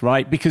guess,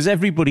 right? Because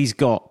everybody's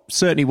got,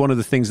 certainly one of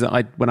the things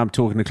that when I'm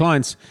talking to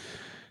clients,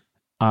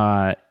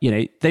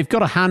 they've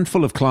got a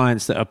handful of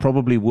clients that are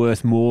probably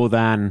worth more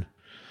than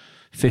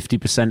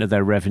 50% of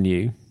their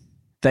revenue.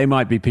 They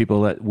might be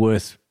people that are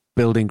worth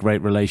building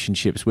great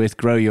relationships with,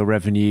 grow your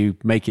revenue,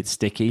 make it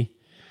sticky,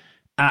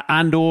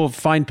 and or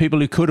find people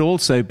who could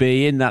also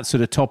be in that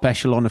sort of top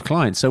echelon of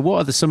clients. So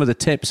what are some of the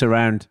tips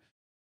around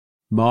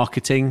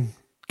marketing,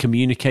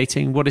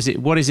 communicating? What is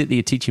it that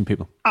you're teaching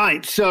people? All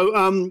right,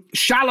 so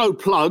shallow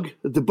plug.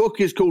 The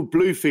book is called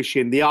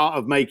Bluefishing, The Art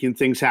of Making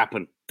Things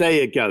Happen. There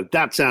you go.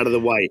 That's out of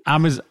the way.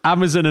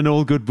 Amazon and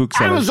all good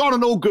booksellers. Amazon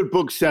and all good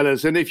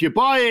booksellers. And if you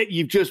buy it,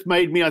 you've just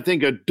made me, I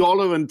think,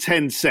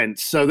 $1.10.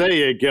 So there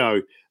you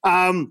go.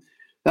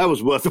 That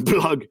was worth a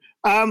plug.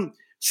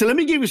 So let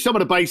me give you some of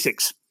the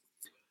basics.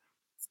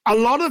 A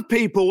lot of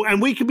people, and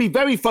we can be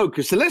very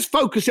focused. So let's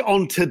focus it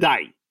on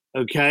today,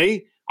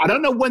 okay? I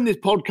don't know when this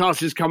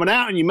podcast is coming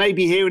out, and you may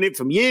be hearing it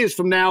from years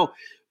from now,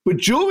 but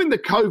during the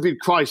COVID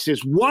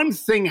crisis, one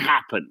thing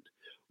happened.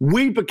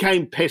 We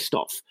became pissed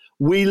off.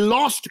 We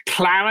lost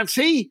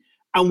clarity,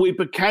 and we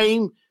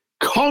became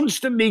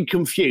constantly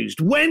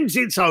confused. When's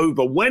it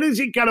over? When is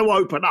it going to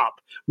open up?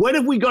 When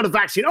have we got a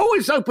vaccine? Oh,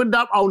 it's opened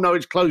up. Oh, no,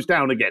 it's closed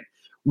down again.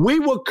 We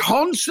were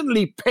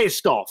constantly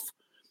pissed off,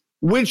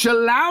 which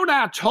allowed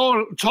our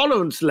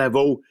tolerance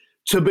level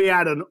to be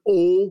at an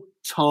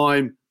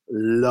all-time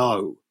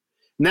low.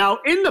 Now,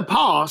 in the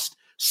past,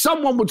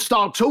 someone would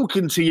start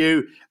talking to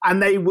you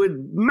and they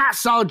would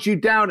massage you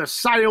down a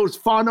sales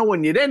funnel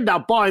and you'd end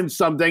up buying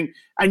something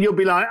and you'll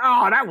be like,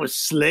 oh, that was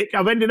slick.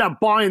 I've ended up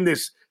buying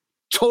this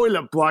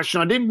toilet brush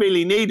and I didn't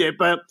really need it,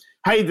 but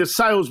hey, the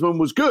salesman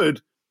was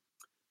good.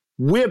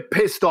 We're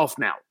pissed off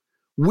now.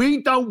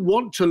 We don't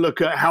want to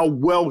look at how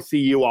wealthy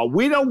you are.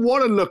 We don't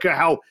want to look at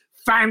how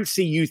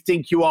fancy you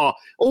think you are.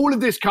 All of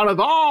this kind of,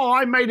 oh,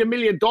 I made $1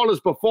 million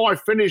before I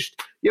finished,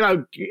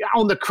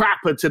 on the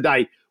crapper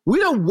today. We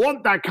don't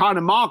want that kind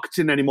of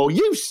marketing anymore.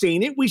 You've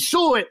seen it. We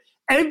saw it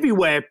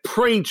everywhere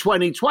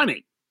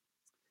pre-2020.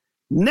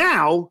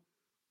 Now,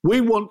 we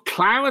want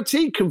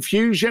clarity,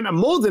 confusion, and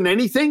more than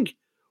anything,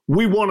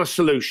 we want a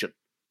solution.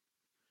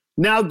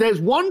 Now, there's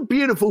one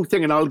beautiful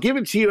thing, and I'll give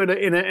it to you in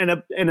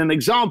an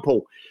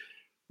example.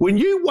 When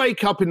you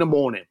wake up in the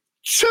morning,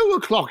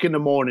 2:00 in the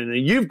morning,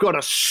 and you've got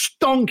a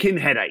stonking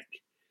headache,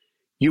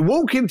 you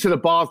walk into the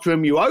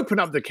bathroom, you open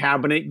up the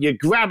cabinet, you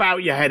grab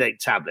out your headache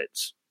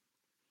tablets.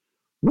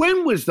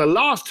 When was the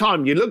last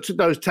time you looked at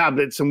those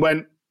tablets and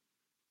went,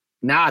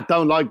 nah, I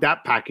don't like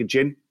that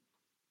packaging.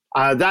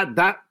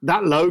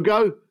 That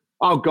logo,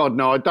 oh God,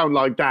 no, I don't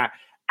like that.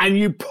 And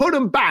you put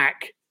them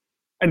back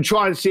and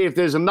try and see if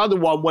there's another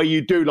one where you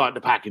do like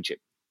the packaging.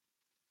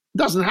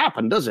 Doesn't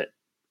happen, does it?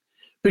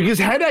 Because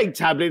headache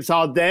tablets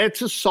are there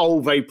to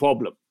solve a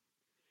problem.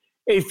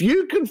 If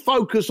you can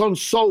focus on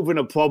solving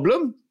a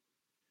problem,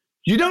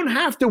 you don't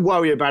have to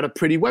worry about a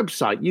pretty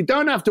website. You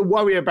don't have to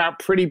worry about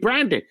pretty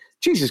branding.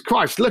 Jesus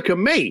Christ, look at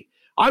me.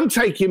 I'm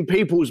taking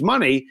people's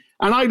money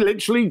and I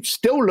literally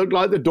still look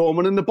like the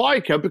doorman and the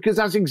biker because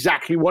that's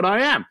exactly what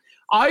I am.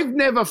 I've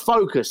never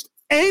focused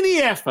any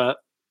effort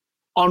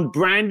on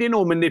branding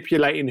or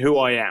manipulating who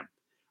I am.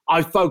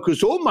 I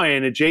focus all my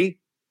energy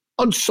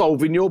on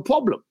solving your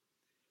problem.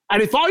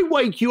 And if I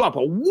wake you up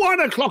at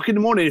 1:00 in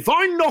the morning, if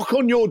I knock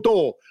on your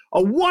door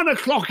at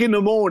 1:00 in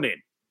the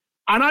morning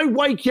and I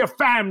wake your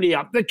family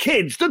up, the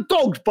kids, the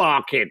dog's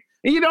barking,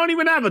 and you don't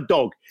even have a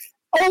dog,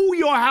 all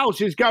your house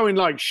is going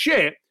like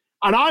shit,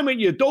 and I'm at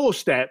your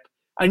doorstep,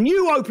 and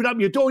you open up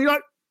your door, you're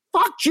like,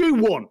 fuck do you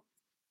want?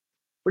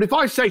 But if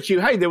I say to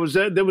you, hey, there was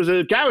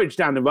a garage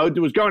down the road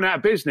that was going out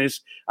of business,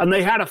 and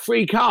they had a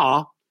free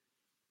car,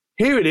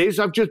 here it is,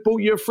 I've just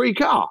bought you a free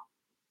car.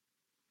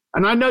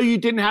 And I know you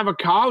didn't have a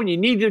car and you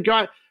needed to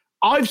go.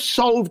 I've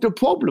solved a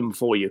problem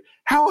for you.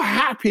 How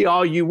happy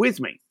are you with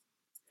me?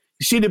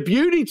 You see, the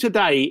beauty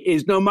today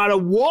is no matter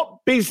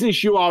what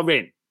business you are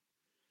in,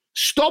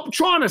 stop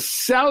trying to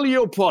sell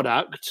your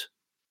product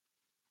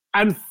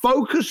and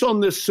focus on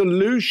the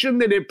solution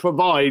that it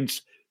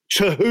provides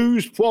to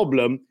whose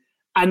problem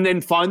and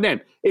then find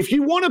them. If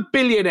you want a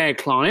billionaire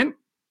client,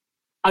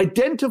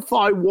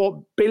 identify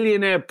what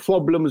billionaire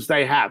problems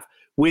they have.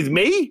 With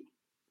me,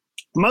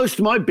 most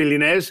of my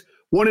billionaires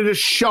wanted to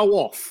show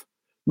off.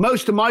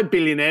 Most of my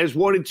billionaires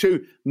wanted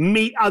to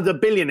meet other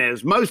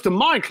billionaires. Most of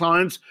my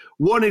clients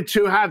wanted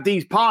to have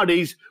these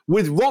parties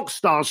with rock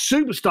stars,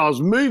 superstars,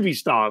 movie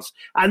stars.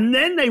 And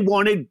then they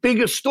wanted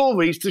bigger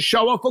stories to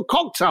show off at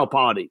cocktail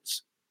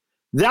parties.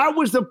 That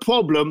was the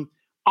problem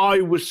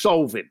I was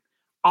solving.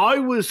 I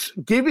was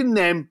giving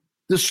them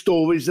the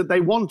stories that they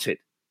wanted.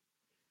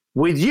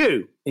 With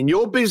you, in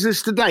your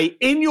business today,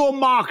 in your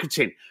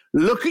marketing,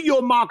 look at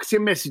your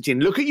marketing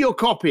messaging, look at your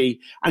copy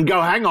and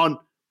go, hang on,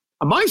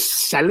 am I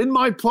selling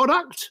my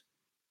product?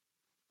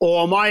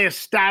 Or am I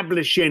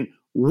establishing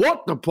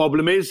what the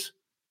problem is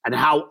and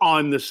how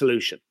I'm the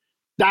solution?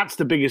 That's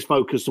the biggest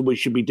focus that we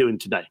should be doing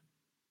today.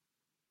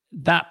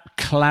 That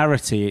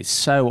clarity, it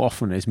so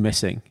often is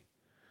missing.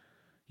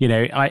 You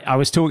know, I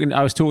was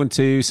talking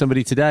to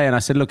somebody today and I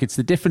said, look, it's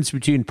the difference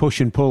between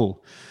push and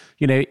pull.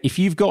 You know, if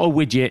you've got a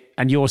widget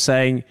and you're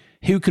saying,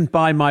 who can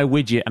buy my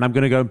widget? And I'm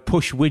going to go and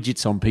push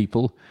widgets on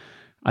people,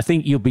 I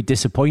think you'll be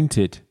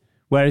disappointed.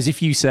 Whereas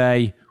if you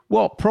say,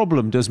 what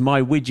problem does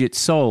my widget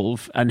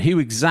solve and who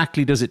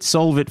exactly does it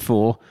solve it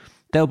for?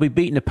 They'll be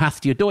beating a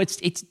path to your door.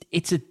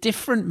 It's a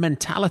different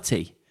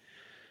mentality.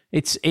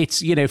 It's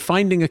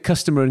finding a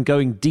customer and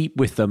going deep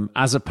with them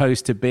as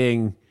opposed to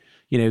being,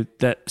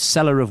 the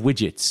seller of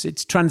widgets.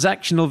 It's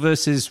transactional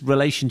versus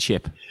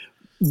relationship.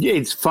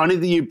 It's funny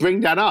that you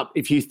bring that up.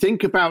 If you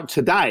think about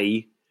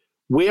today,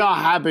 we are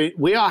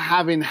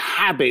having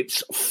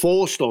habits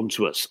forced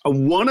onto us.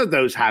 And one of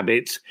those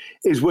habits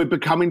is we're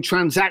becoming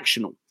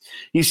transactional.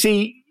 You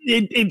see,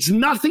 it's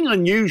nothing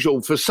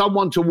unusual for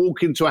someone to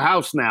walk into a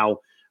house now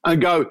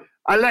and go,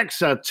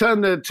 Alexa,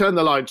 turn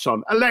the lights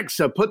on.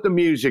 Alexa, put the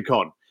music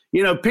on.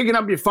 Picking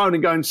up your phone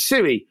and going,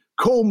 Siri,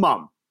 call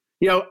mum.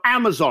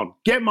 Amazon,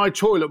 get my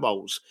toilet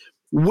rolls.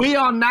 We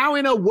are now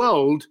in a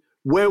world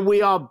where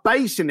we are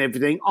basing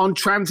everything on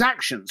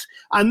transactions.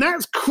 And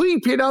that's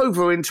creeping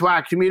over into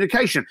our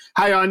communication.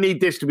 Hey, I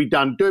need this to be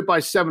done. Do it by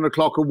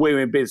 7:00 or we're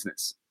in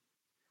business.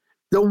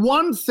 The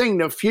one thing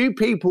that few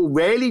people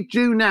rarely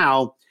do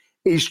now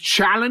is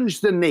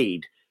challenge the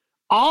need.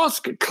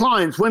 Ask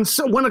clients,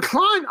 when a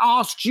client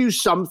asks you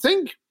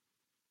something,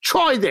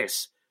 try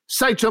this.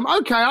 Say to them,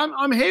 okay,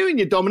 I'm hearing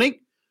you,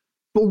 Dominic,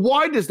 but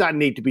why does that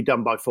need to be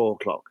done by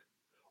 4:00?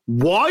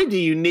 Why do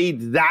you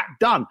need that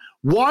done?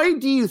 Why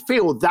do you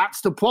feel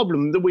that's the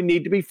problem that we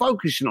need to be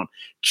focusing on?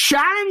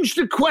 Change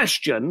the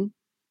question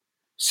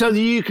so that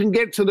you can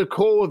get to the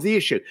core of the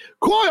issue.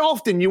 Quite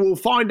often you will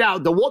find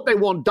out that what they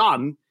want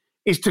done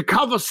is to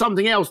cover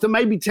something else that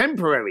may be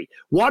temporary.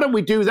 Why don't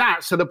we do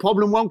that so the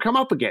problem won't come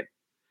up again?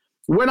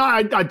 When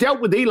I dealt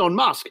with Elon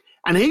Musk,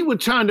 and he would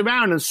turn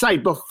around and say,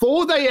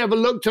 before they ever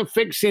looked at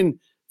fixing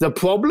the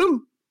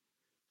problem,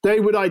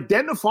 they would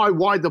identify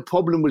why the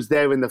problem was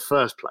there in the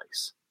first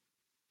place.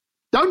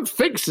 Don't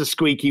fix the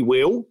squeaky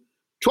wheel.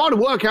 Try to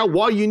work out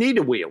why you need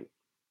a wheel.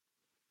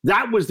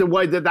 That was the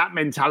way that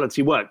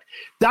mentality worked.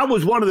 That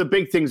was one of the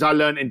big things I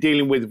learned in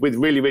dealing with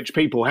really rich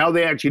people, how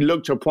they actually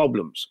looked at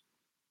problems.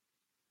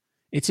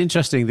 It's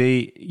interesting.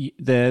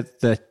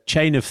 The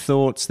chain of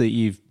thoughts that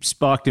you've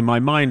sparked in my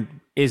mind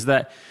is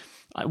that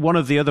one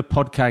of the other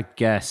podcast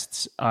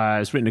guests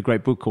has written a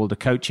great book called The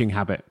Coaching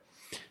Habit,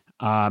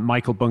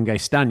 Michael Bungay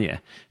Stanier,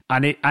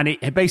 and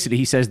it basically,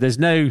 he says there's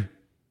no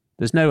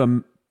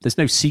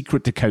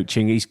secret to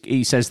coaching.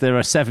 He says there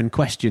are 7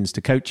 questions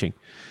to coaching,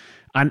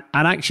 and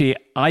actually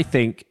I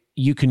think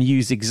you can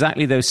use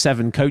exactly those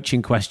 7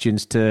 coaching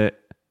questions to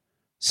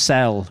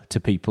sell to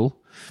people.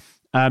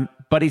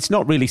 But it's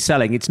not really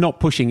selling. It's not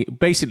pushing.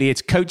 Basically,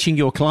 it's coaching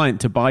your client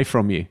to buy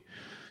from you.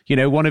 You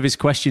know, one of his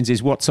questions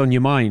is, what's on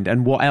your mind,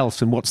 and what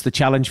else, and what's the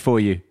challenge for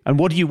you, and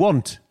what do you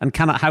want, and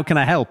how can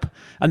I help?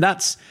 And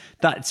that's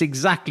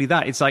exactly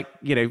that. It's like,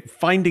 you know,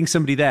 finding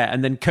somebody there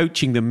and then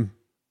coaching them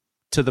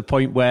to the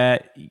point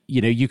where,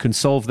 you know, you can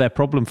solve their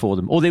problem for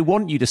them, or they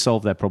want you to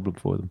solve their problem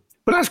for them.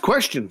 But that's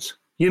questions.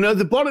 You know,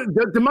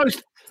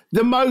 the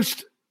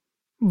most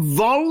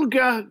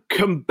vulgar,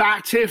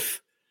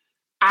 combative,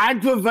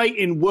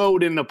 aggravating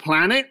word in the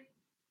planet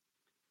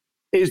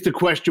is the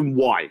question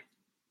why.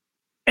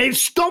 It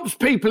stops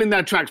people in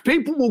their tracks.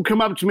 People will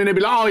come up to me and they'll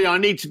be like, oh yeah, I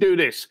need to do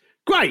this.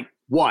 Great,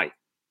 why?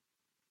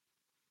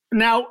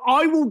 Now,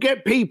 I will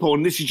get people,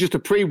 and this is just a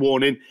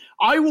pre-warning,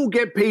 I will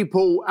get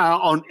people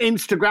on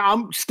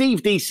Instagram,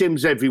 Steve D.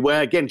 Sims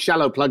everywhere, again,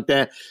 shallow plug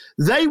there.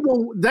 They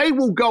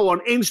will go on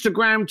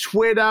Instagram,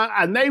 Twitter,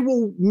 and they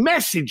will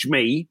message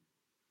me,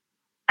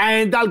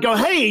 and they'll go,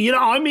 hey, you know,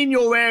 I'm in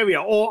your area,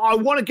 or I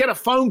want to get a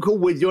phone call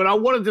with you, and I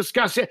want to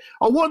discuss it.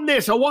 I want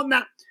this, I want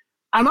that.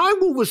 And I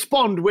will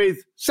respond with,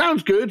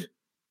 sounds good,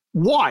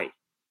 why?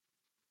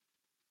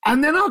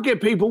 And then I'll get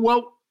people,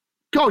 well,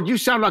 God, you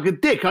sound like a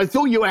dick. I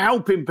thought you were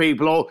helping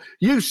people, or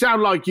you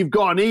sound like you've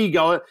got an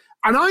ego.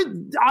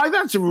 And I've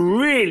had some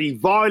really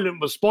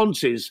violent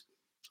responses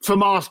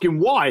from asking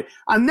why.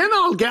 And then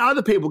I'll get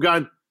other people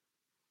going,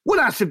 well,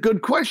 that's a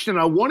good question.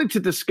 I wanted to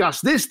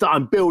discuss this that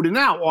I'm building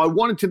out, or I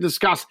wanted to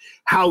discuss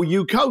how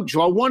you coach,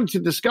 or I wanted to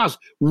discuss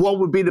what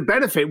would be the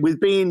benefit with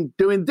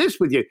doing this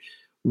with you.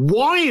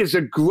 Why is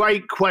a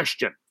great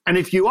question. And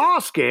if you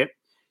ask it,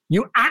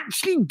 you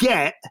actually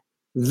get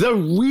the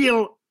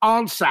real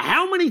answer.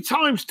 How many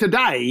times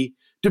today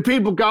do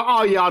people go,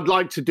 oh, yeah, I'd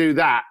like to do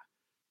that?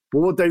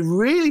 But what they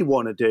really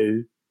want to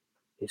do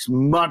is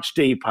much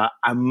deeper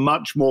and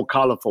much more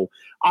colorful.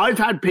 I've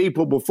had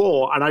people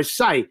before, and I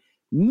say,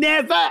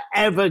 never,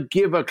 ever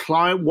give a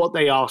client what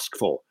they ask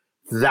for.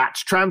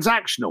 That's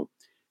transactional.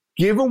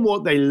 Give them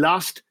what they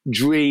lust,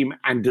 dream,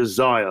 and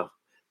desire.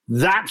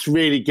 That's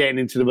really getting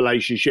into the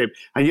relationship.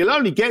 And you'll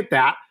only get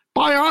that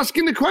by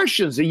asking the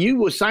questions that you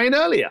were saying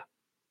earlier.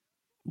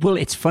 Well,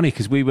 it's funny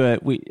because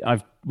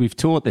we've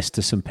taught this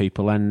to some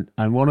people, and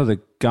one of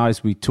the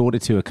guys we taught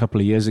it to a couple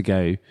of years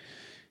ago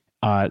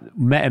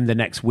met him the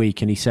next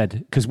week, and he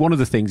said, because one of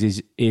the things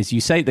is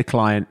you say to the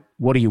client,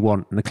 what do you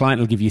want? And the client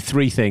will give you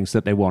 3 things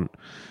that they want.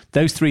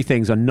 Those 3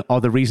 things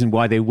are the reason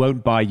why they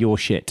won't buy your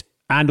shit.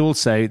 And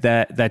also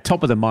they're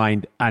top of the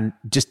mind, and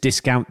just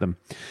discount them.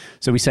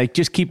 So we say,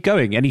 just keep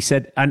going. And he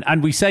said,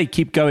 and we say,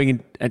 keep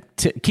going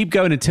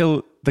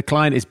until the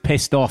client is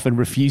pissed off and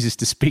refuses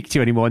to speak to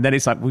you anymore. And then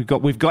it's like, we've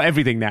got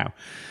everything now.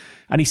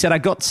 And he said, I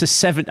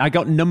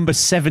got number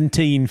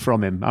 17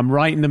 from him. I'm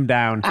writing them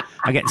down.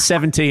 I get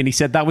 17. He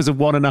said that was a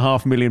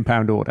 £1.5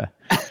 million order.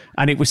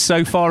 And it was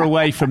so far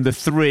away from the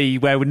 3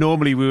 where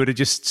normally we would have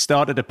just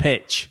started a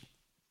pitch.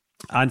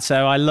 And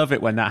so I love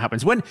it when that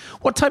happens.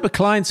 What type of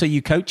clients are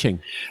you coaching?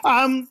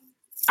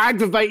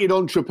 Aggravated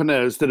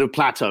entrepreneurs that have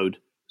plateaued.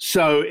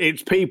 So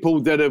it's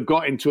people that have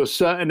got into a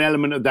certain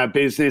element of their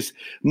business.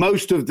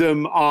 Most of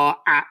them are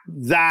at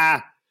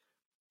their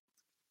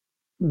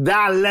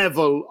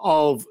level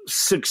of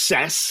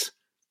success.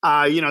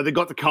 They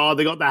got the car,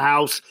 they got the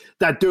house,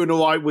 they're doing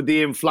all right with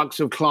the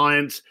influx of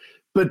clients,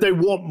 but they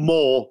want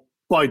more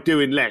by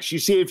doing less. You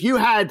see, if you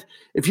had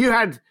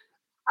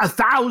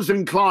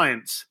 1,000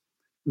 clients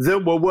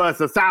that were worth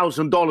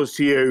 $1,000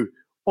 to you,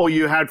 or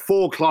you had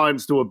 4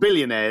 clients that were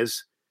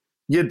billionaires,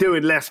 you're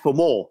doing less for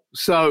more.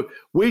 So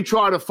we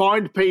try to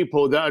find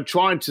people that are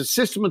trying to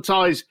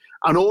systematize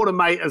and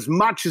automate as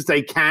much as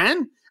they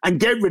can and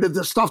get rid of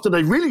the stuff that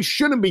they really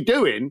shouldn't be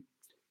doing.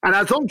 And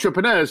as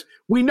entrepreneurs,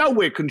 we know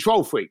we're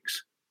control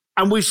freaks.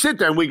 And we sit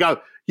there and we go,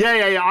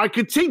 yeah, I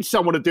could teach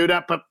someone to do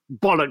that, but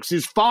bollocks,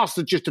 it's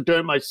faster just to do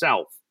it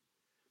myself.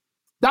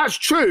 That's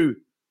true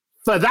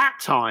for that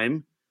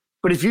time.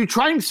 But if you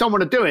train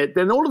someone to do it,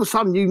 then all of a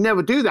sudden you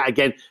never do that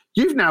again.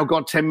 You've now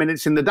got 10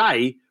 minutes in the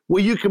day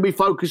where you can be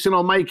focusing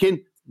on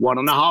making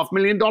 $1.5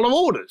 million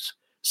orders.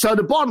 So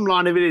the bottom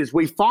line of it is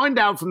we find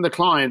out from the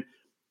client,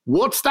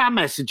 what's their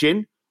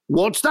messaging,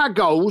 what's their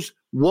goals,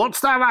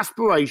 what's their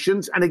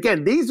aspirations. And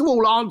again, these are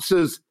all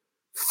answers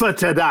for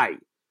today.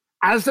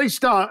 As they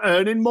start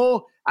earning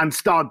more and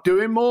start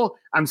doing more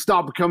and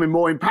start becoming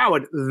more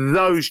empowered,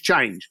 those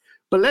change.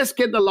 But let's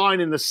get the line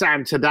in the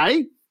sand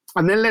today,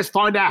 and then let's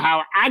find out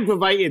how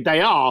aggravated they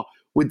are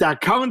with their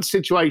current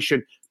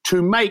situation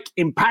to make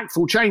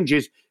impactful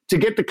changes to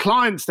get the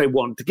clients they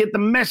want, to get the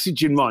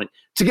messaging right,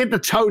 to get the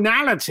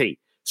tonality.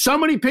 So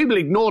many people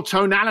ignore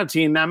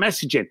tonality in their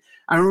messaging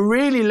and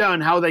really learn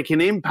how they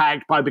can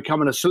impact by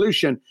becoming a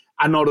solution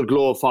and not a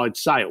glorified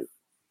sale.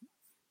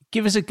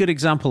 Give us a good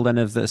example then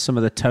of some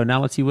of the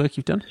tonality work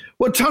you've done.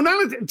 Well,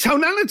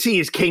 tonality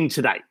is king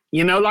today.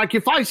 You know, like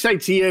if I say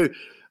to you,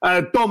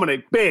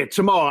 Dominic, beer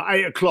tomorrow,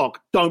 8:00,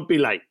 don't be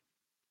late.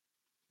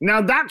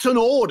 Now that's an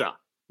order,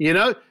 you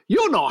know.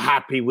 You're not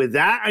happy with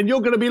that and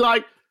you're going to be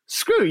like,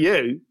 screw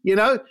you, you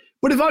know.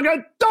 But if I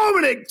go,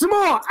 Dominic,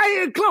 tomorrow,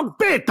 8:00,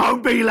 beer,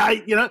 don't be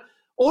late, you know,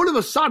 all of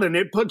a sudden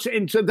it puts it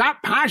into that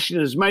passion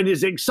has made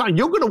it exciting.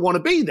 You're going to want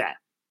to be there,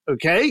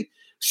 okay?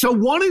 So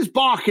one is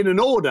barking an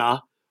order.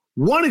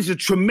 One is a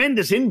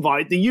tremendous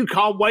invite that you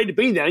can't wait to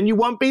be there and you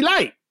won't be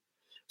late.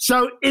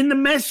 So in the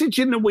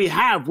messaging that we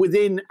have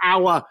within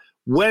our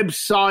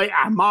website,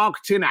 our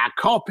marketing, our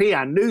copy,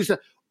 our news,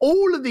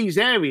 all of these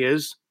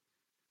areas,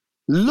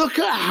 look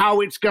at how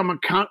it's coming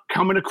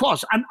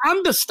across and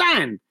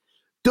understand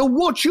that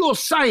what you're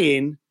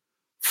saying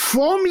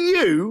from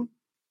you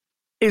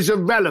is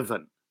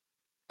irrelevant.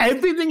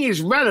 Everything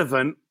is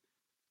relevant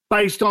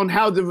based on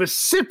how the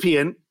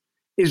recipient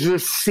is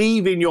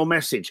receiving your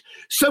message.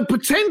 So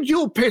pretend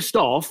you're pissed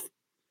off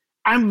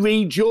and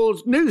read your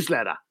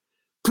newsletter.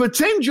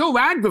 Pretend you're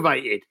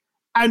aggravated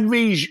and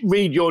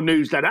read your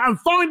newsletter and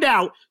find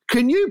out,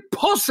 can you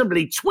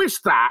possibly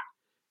twist that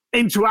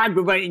into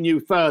aggravating you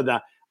further?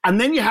 And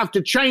then you have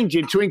to change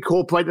it to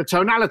incorporate the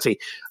tonality.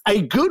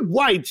 A good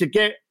way to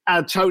get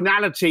a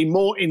tonality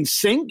more in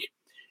sync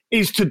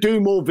is to do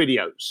more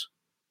videos.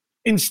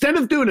 Instead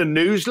of doing a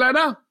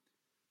newsletter,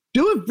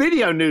 do a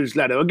video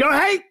newsletter and go,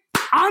 hey,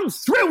 I'm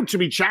thrilled to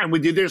be chatting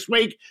with you this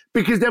week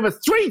because there are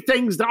 3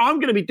 things that I'm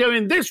going to be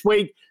doing this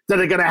week that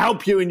are going to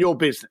help you in your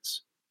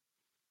business.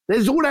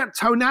 There's all that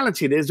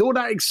tonality. There's all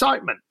that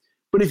excitement.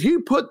 But if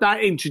you put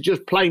that into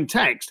just plain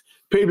text,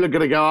 people are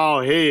going to go,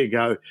 oh, here you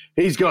go.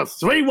 He's got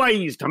 3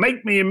 ways to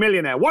make me a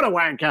millionaire. What a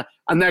wanker.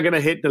 And they're going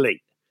to hit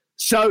delete.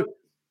 So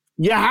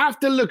you have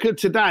to look at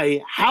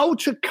today how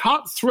to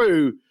cut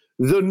through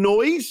the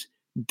noise,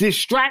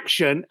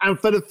 distraction, and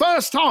for the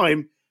first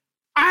time,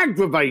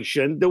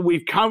 aggravation that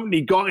we've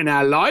currently got in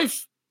our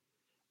life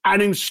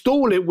and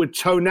install it with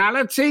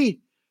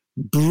tonality,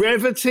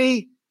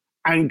 brevity,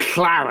 and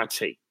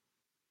clarity.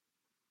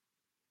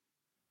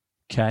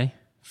 Okay,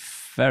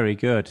 very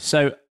good.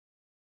 So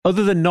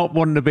other than not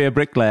wanting to be a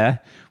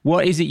bricklayer,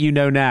 what is it you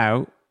know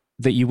now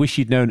that you wish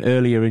you'd known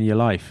earlier in your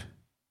life?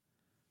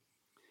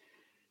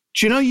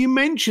 Do you know, you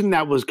mentioned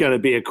that was going to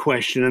be a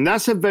question, and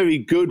that's a very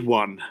good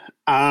one.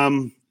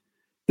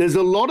 There's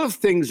a lot of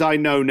things I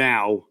know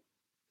now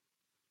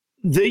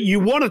that you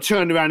want to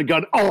turn around and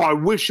go, oh, I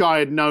wish I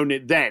had known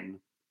it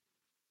then.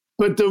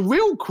 But the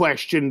real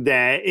question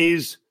there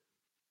is,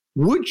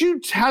 would you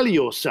tell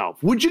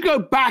yourself, would you go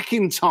back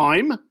in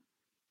time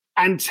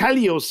and tell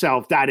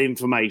yourself that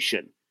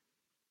information?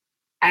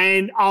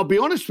 And I'll be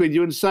honest with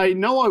you and say,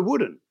 no, I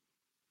wouldn't.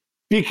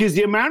 Because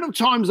the amount of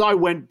times I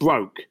went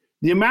broke,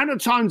 the amount of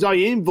times I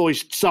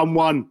invoiced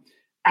someone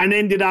and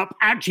ended up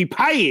actually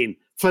paying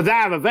for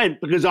their event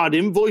because I'd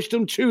invoiced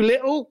them too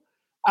little,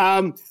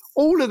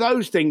 all of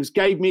those things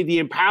gave me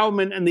the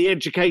empowerment and the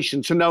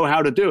education to know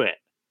how to do it.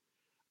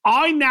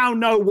 I now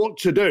know what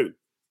to do.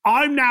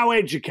 I'm now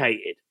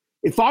educated.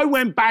 If I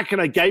went back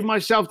and I gave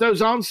myself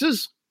those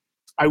answers,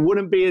 I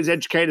wouldn't be as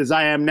educated as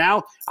I am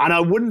now, and I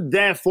wouldn't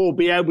therefore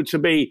be able to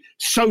be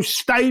so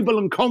stable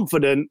and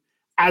confident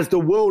as the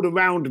world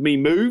around me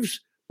moves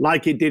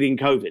like it did in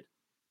COVID.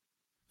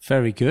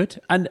 Very good.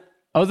 And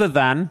other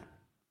than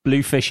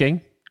blue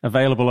fishing,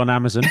 available on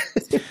Amazon,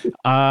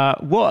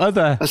 what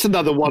other... That's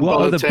another one.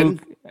 What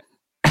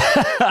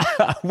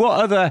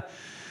other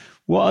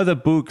what other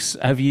books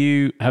have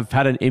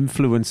had an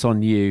influence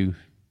on you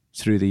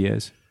through the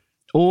years?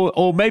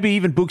 Or maybe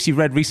even books you've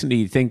read recently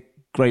you think,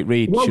 great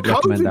read, should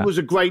recommend that? COVID was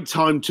a great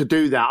time to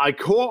do that. I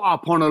caught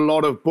up on a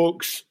lot of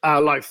books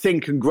like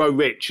Think and Grow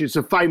Rich. It's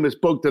a famous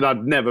book that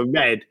I'd never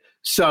read.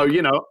 So,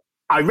 you know,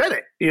 I read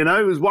it. You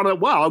know, it was one of,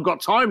 well, I've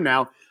got time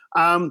now.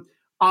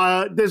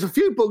 There's a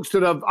few books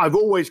that I've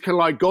always kind of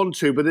like gone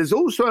to, but there's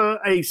also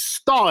a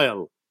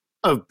style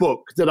of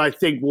book that I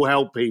think will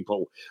help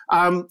people.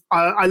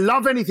 I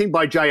love anything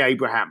by Jay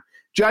Abraham.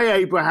 Jay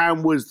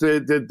Abraham was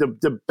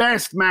the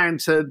best man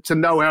to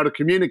know how to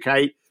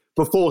communicate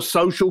before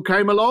social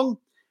came along.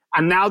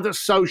 And now that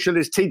social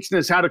is teaching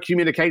us how to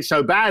communicate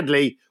so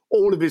badly,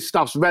 all of his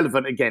stuff's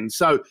relevant again.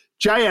 So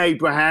Jay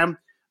Abraham,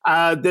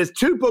 there's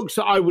 2 books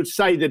that I would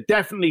say that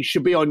definitely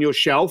should be on your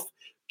shelf.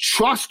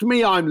 Trust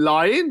Me, I'm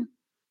Lying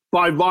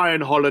by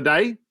Ryan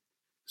Holiday.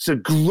 It's a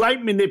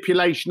great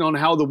manipulation on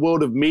how the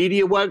world of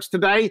media works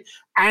today.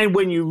 And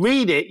when you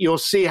read it, you'll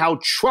see how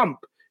Trump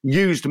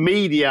used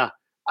media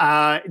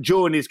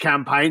during his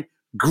campaign.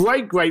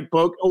 Great, great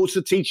book.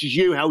 Also teaches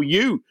you how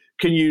you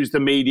can use the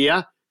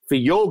media for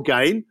your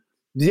gain.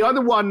 The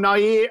other one,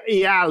 Nair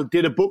Eyal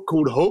did a book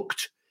called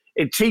Hooked.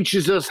 It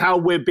teaches us how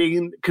we're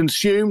being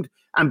consumed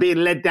and being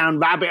led down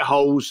rabbit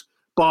holes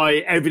by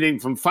everything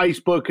from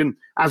Facebook. And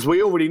as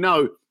we already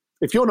know,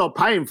 if you're not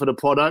paying for the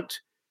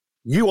product,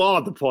 you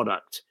are the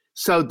product.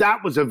 So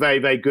that was a very,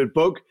 very good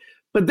book.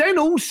 But then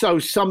also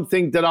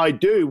something that I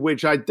do,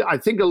 which I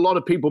think a lot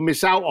of people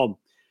miss out on.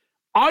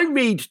 I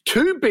read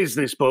 2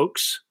 business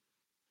books,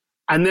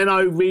 and then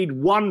I read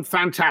 1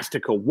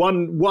 fantastical,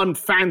 one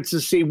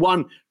fantasy,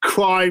 1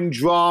 crime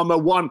drama,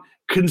 1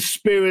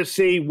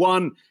 conspiracy,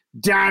 1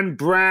 Dan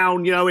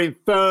Brown,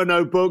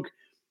 Inferno book.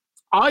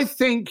 I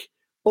think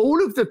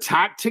all of the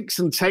tactics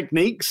and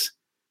techniques,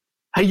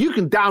 hey, you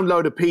can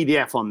download a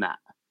PDF on that.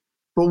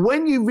 But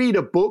when you read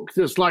a book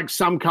that's like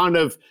some kind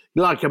of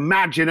like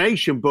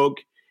imagination book,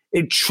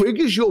 it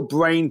triggers your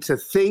brain to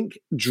think,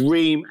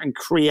 dream, and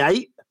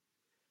create.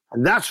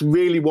 And that's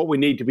really what we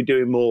need to be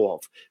doing more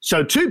of.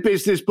 So 2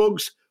 business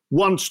books,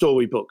 1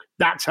 story book.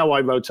 That's how I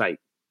rotate.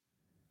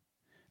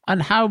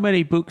 And how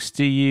many books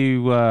do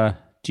you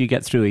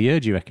get through a year,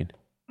 do you reckon?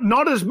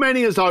 Not as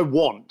many as I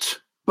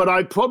want, but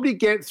I probably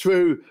get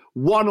through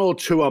 1 or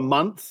 2 a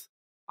month.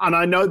 And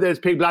I know there's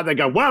people out there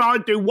go, well, I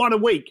do 1 a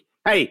week.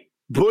 Hey,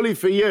 bully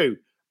for you.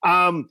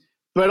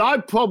 But I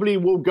probably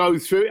will go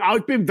through.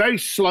 I've been very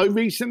slow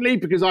recently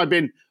because I've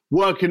been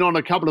working on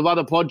a couple of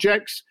other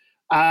projects.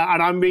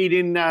 And I'm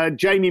reading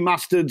Jamie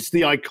Mustard's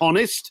The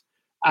Iconist.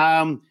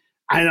 And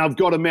I've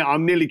got to admit,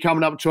 I'm nearly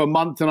coming up to a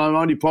month and I'm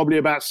only probably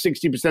about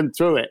 60%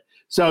 through it.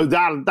 So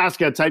that's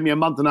going to take me a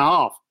month and a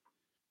half.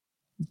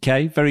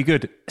 Okay, very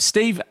good.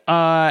 Steve,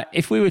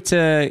 if we were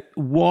to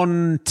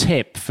 1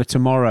 tip for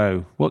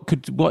tomorrow,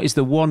 what is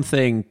the one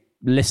thing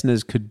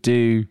listeners could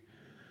do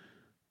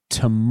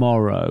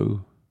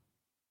tomorrow?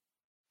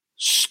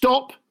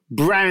 Stop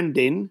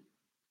branding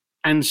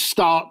and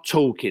start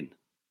talking.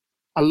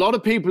 A lot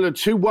of people are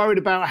too worried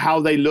about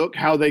how they look,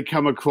 how they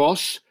come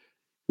across.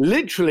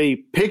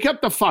 Literally pick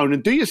up the phone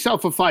and do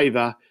yourself a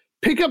favor.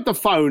 Pick up the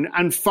phone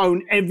and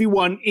phone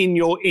everyone in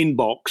your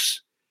inbox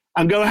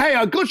and go, hey,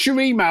 I got your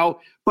email,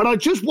 but I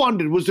just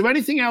wondered, was there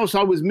anything else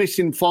I was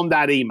missing from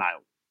that email?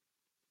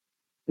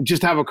 And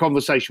just have a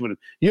conversation with them.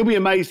 You'll be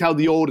amazed how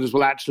the orders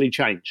will actually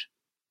change.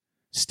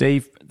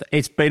 Steve,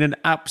 it's been an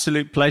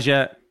absolute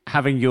pleasure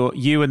having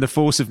you and the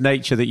force of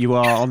nature that you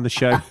are on the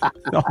show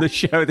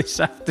this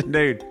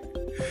afternoon.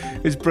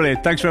 It's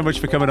brilliant. Thanks very much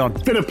for coming on.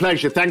 It's been a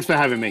pleasure. Thanks for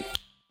having me.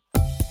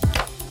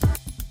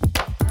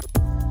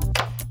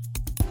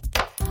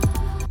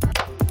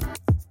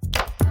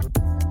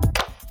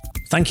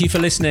 Thank you for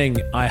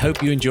listening. I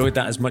hope you enjoyed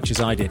that as much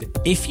as I did.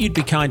 If you'd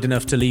be kind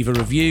enough to leave a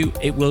review,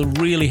 it will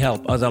really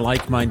help other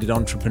like-minded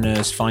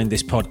entrepreneurs find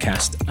this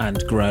podcast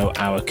and grow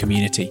our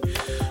community.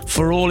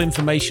 For all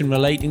information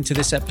relating to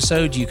this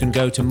episode, you can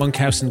go to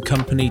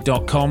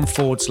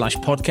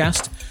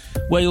monkhouseandcompany.com/podcast,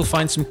 where you'll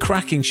find some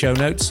cracking show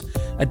notes,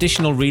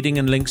 additional reading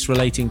and links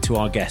relating to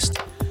our guest.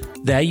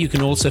 There you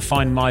can also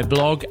find my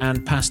blog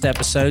and past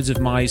episodes of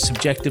my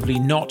subjectively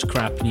not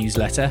crap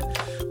newsletter,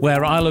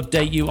 where I'll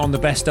update you on the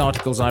best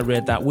articles I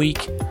read that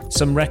week,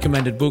 some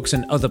recommended books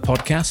and other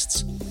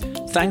podcasts.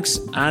 Thanks,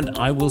 and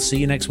I will see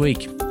you next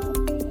week.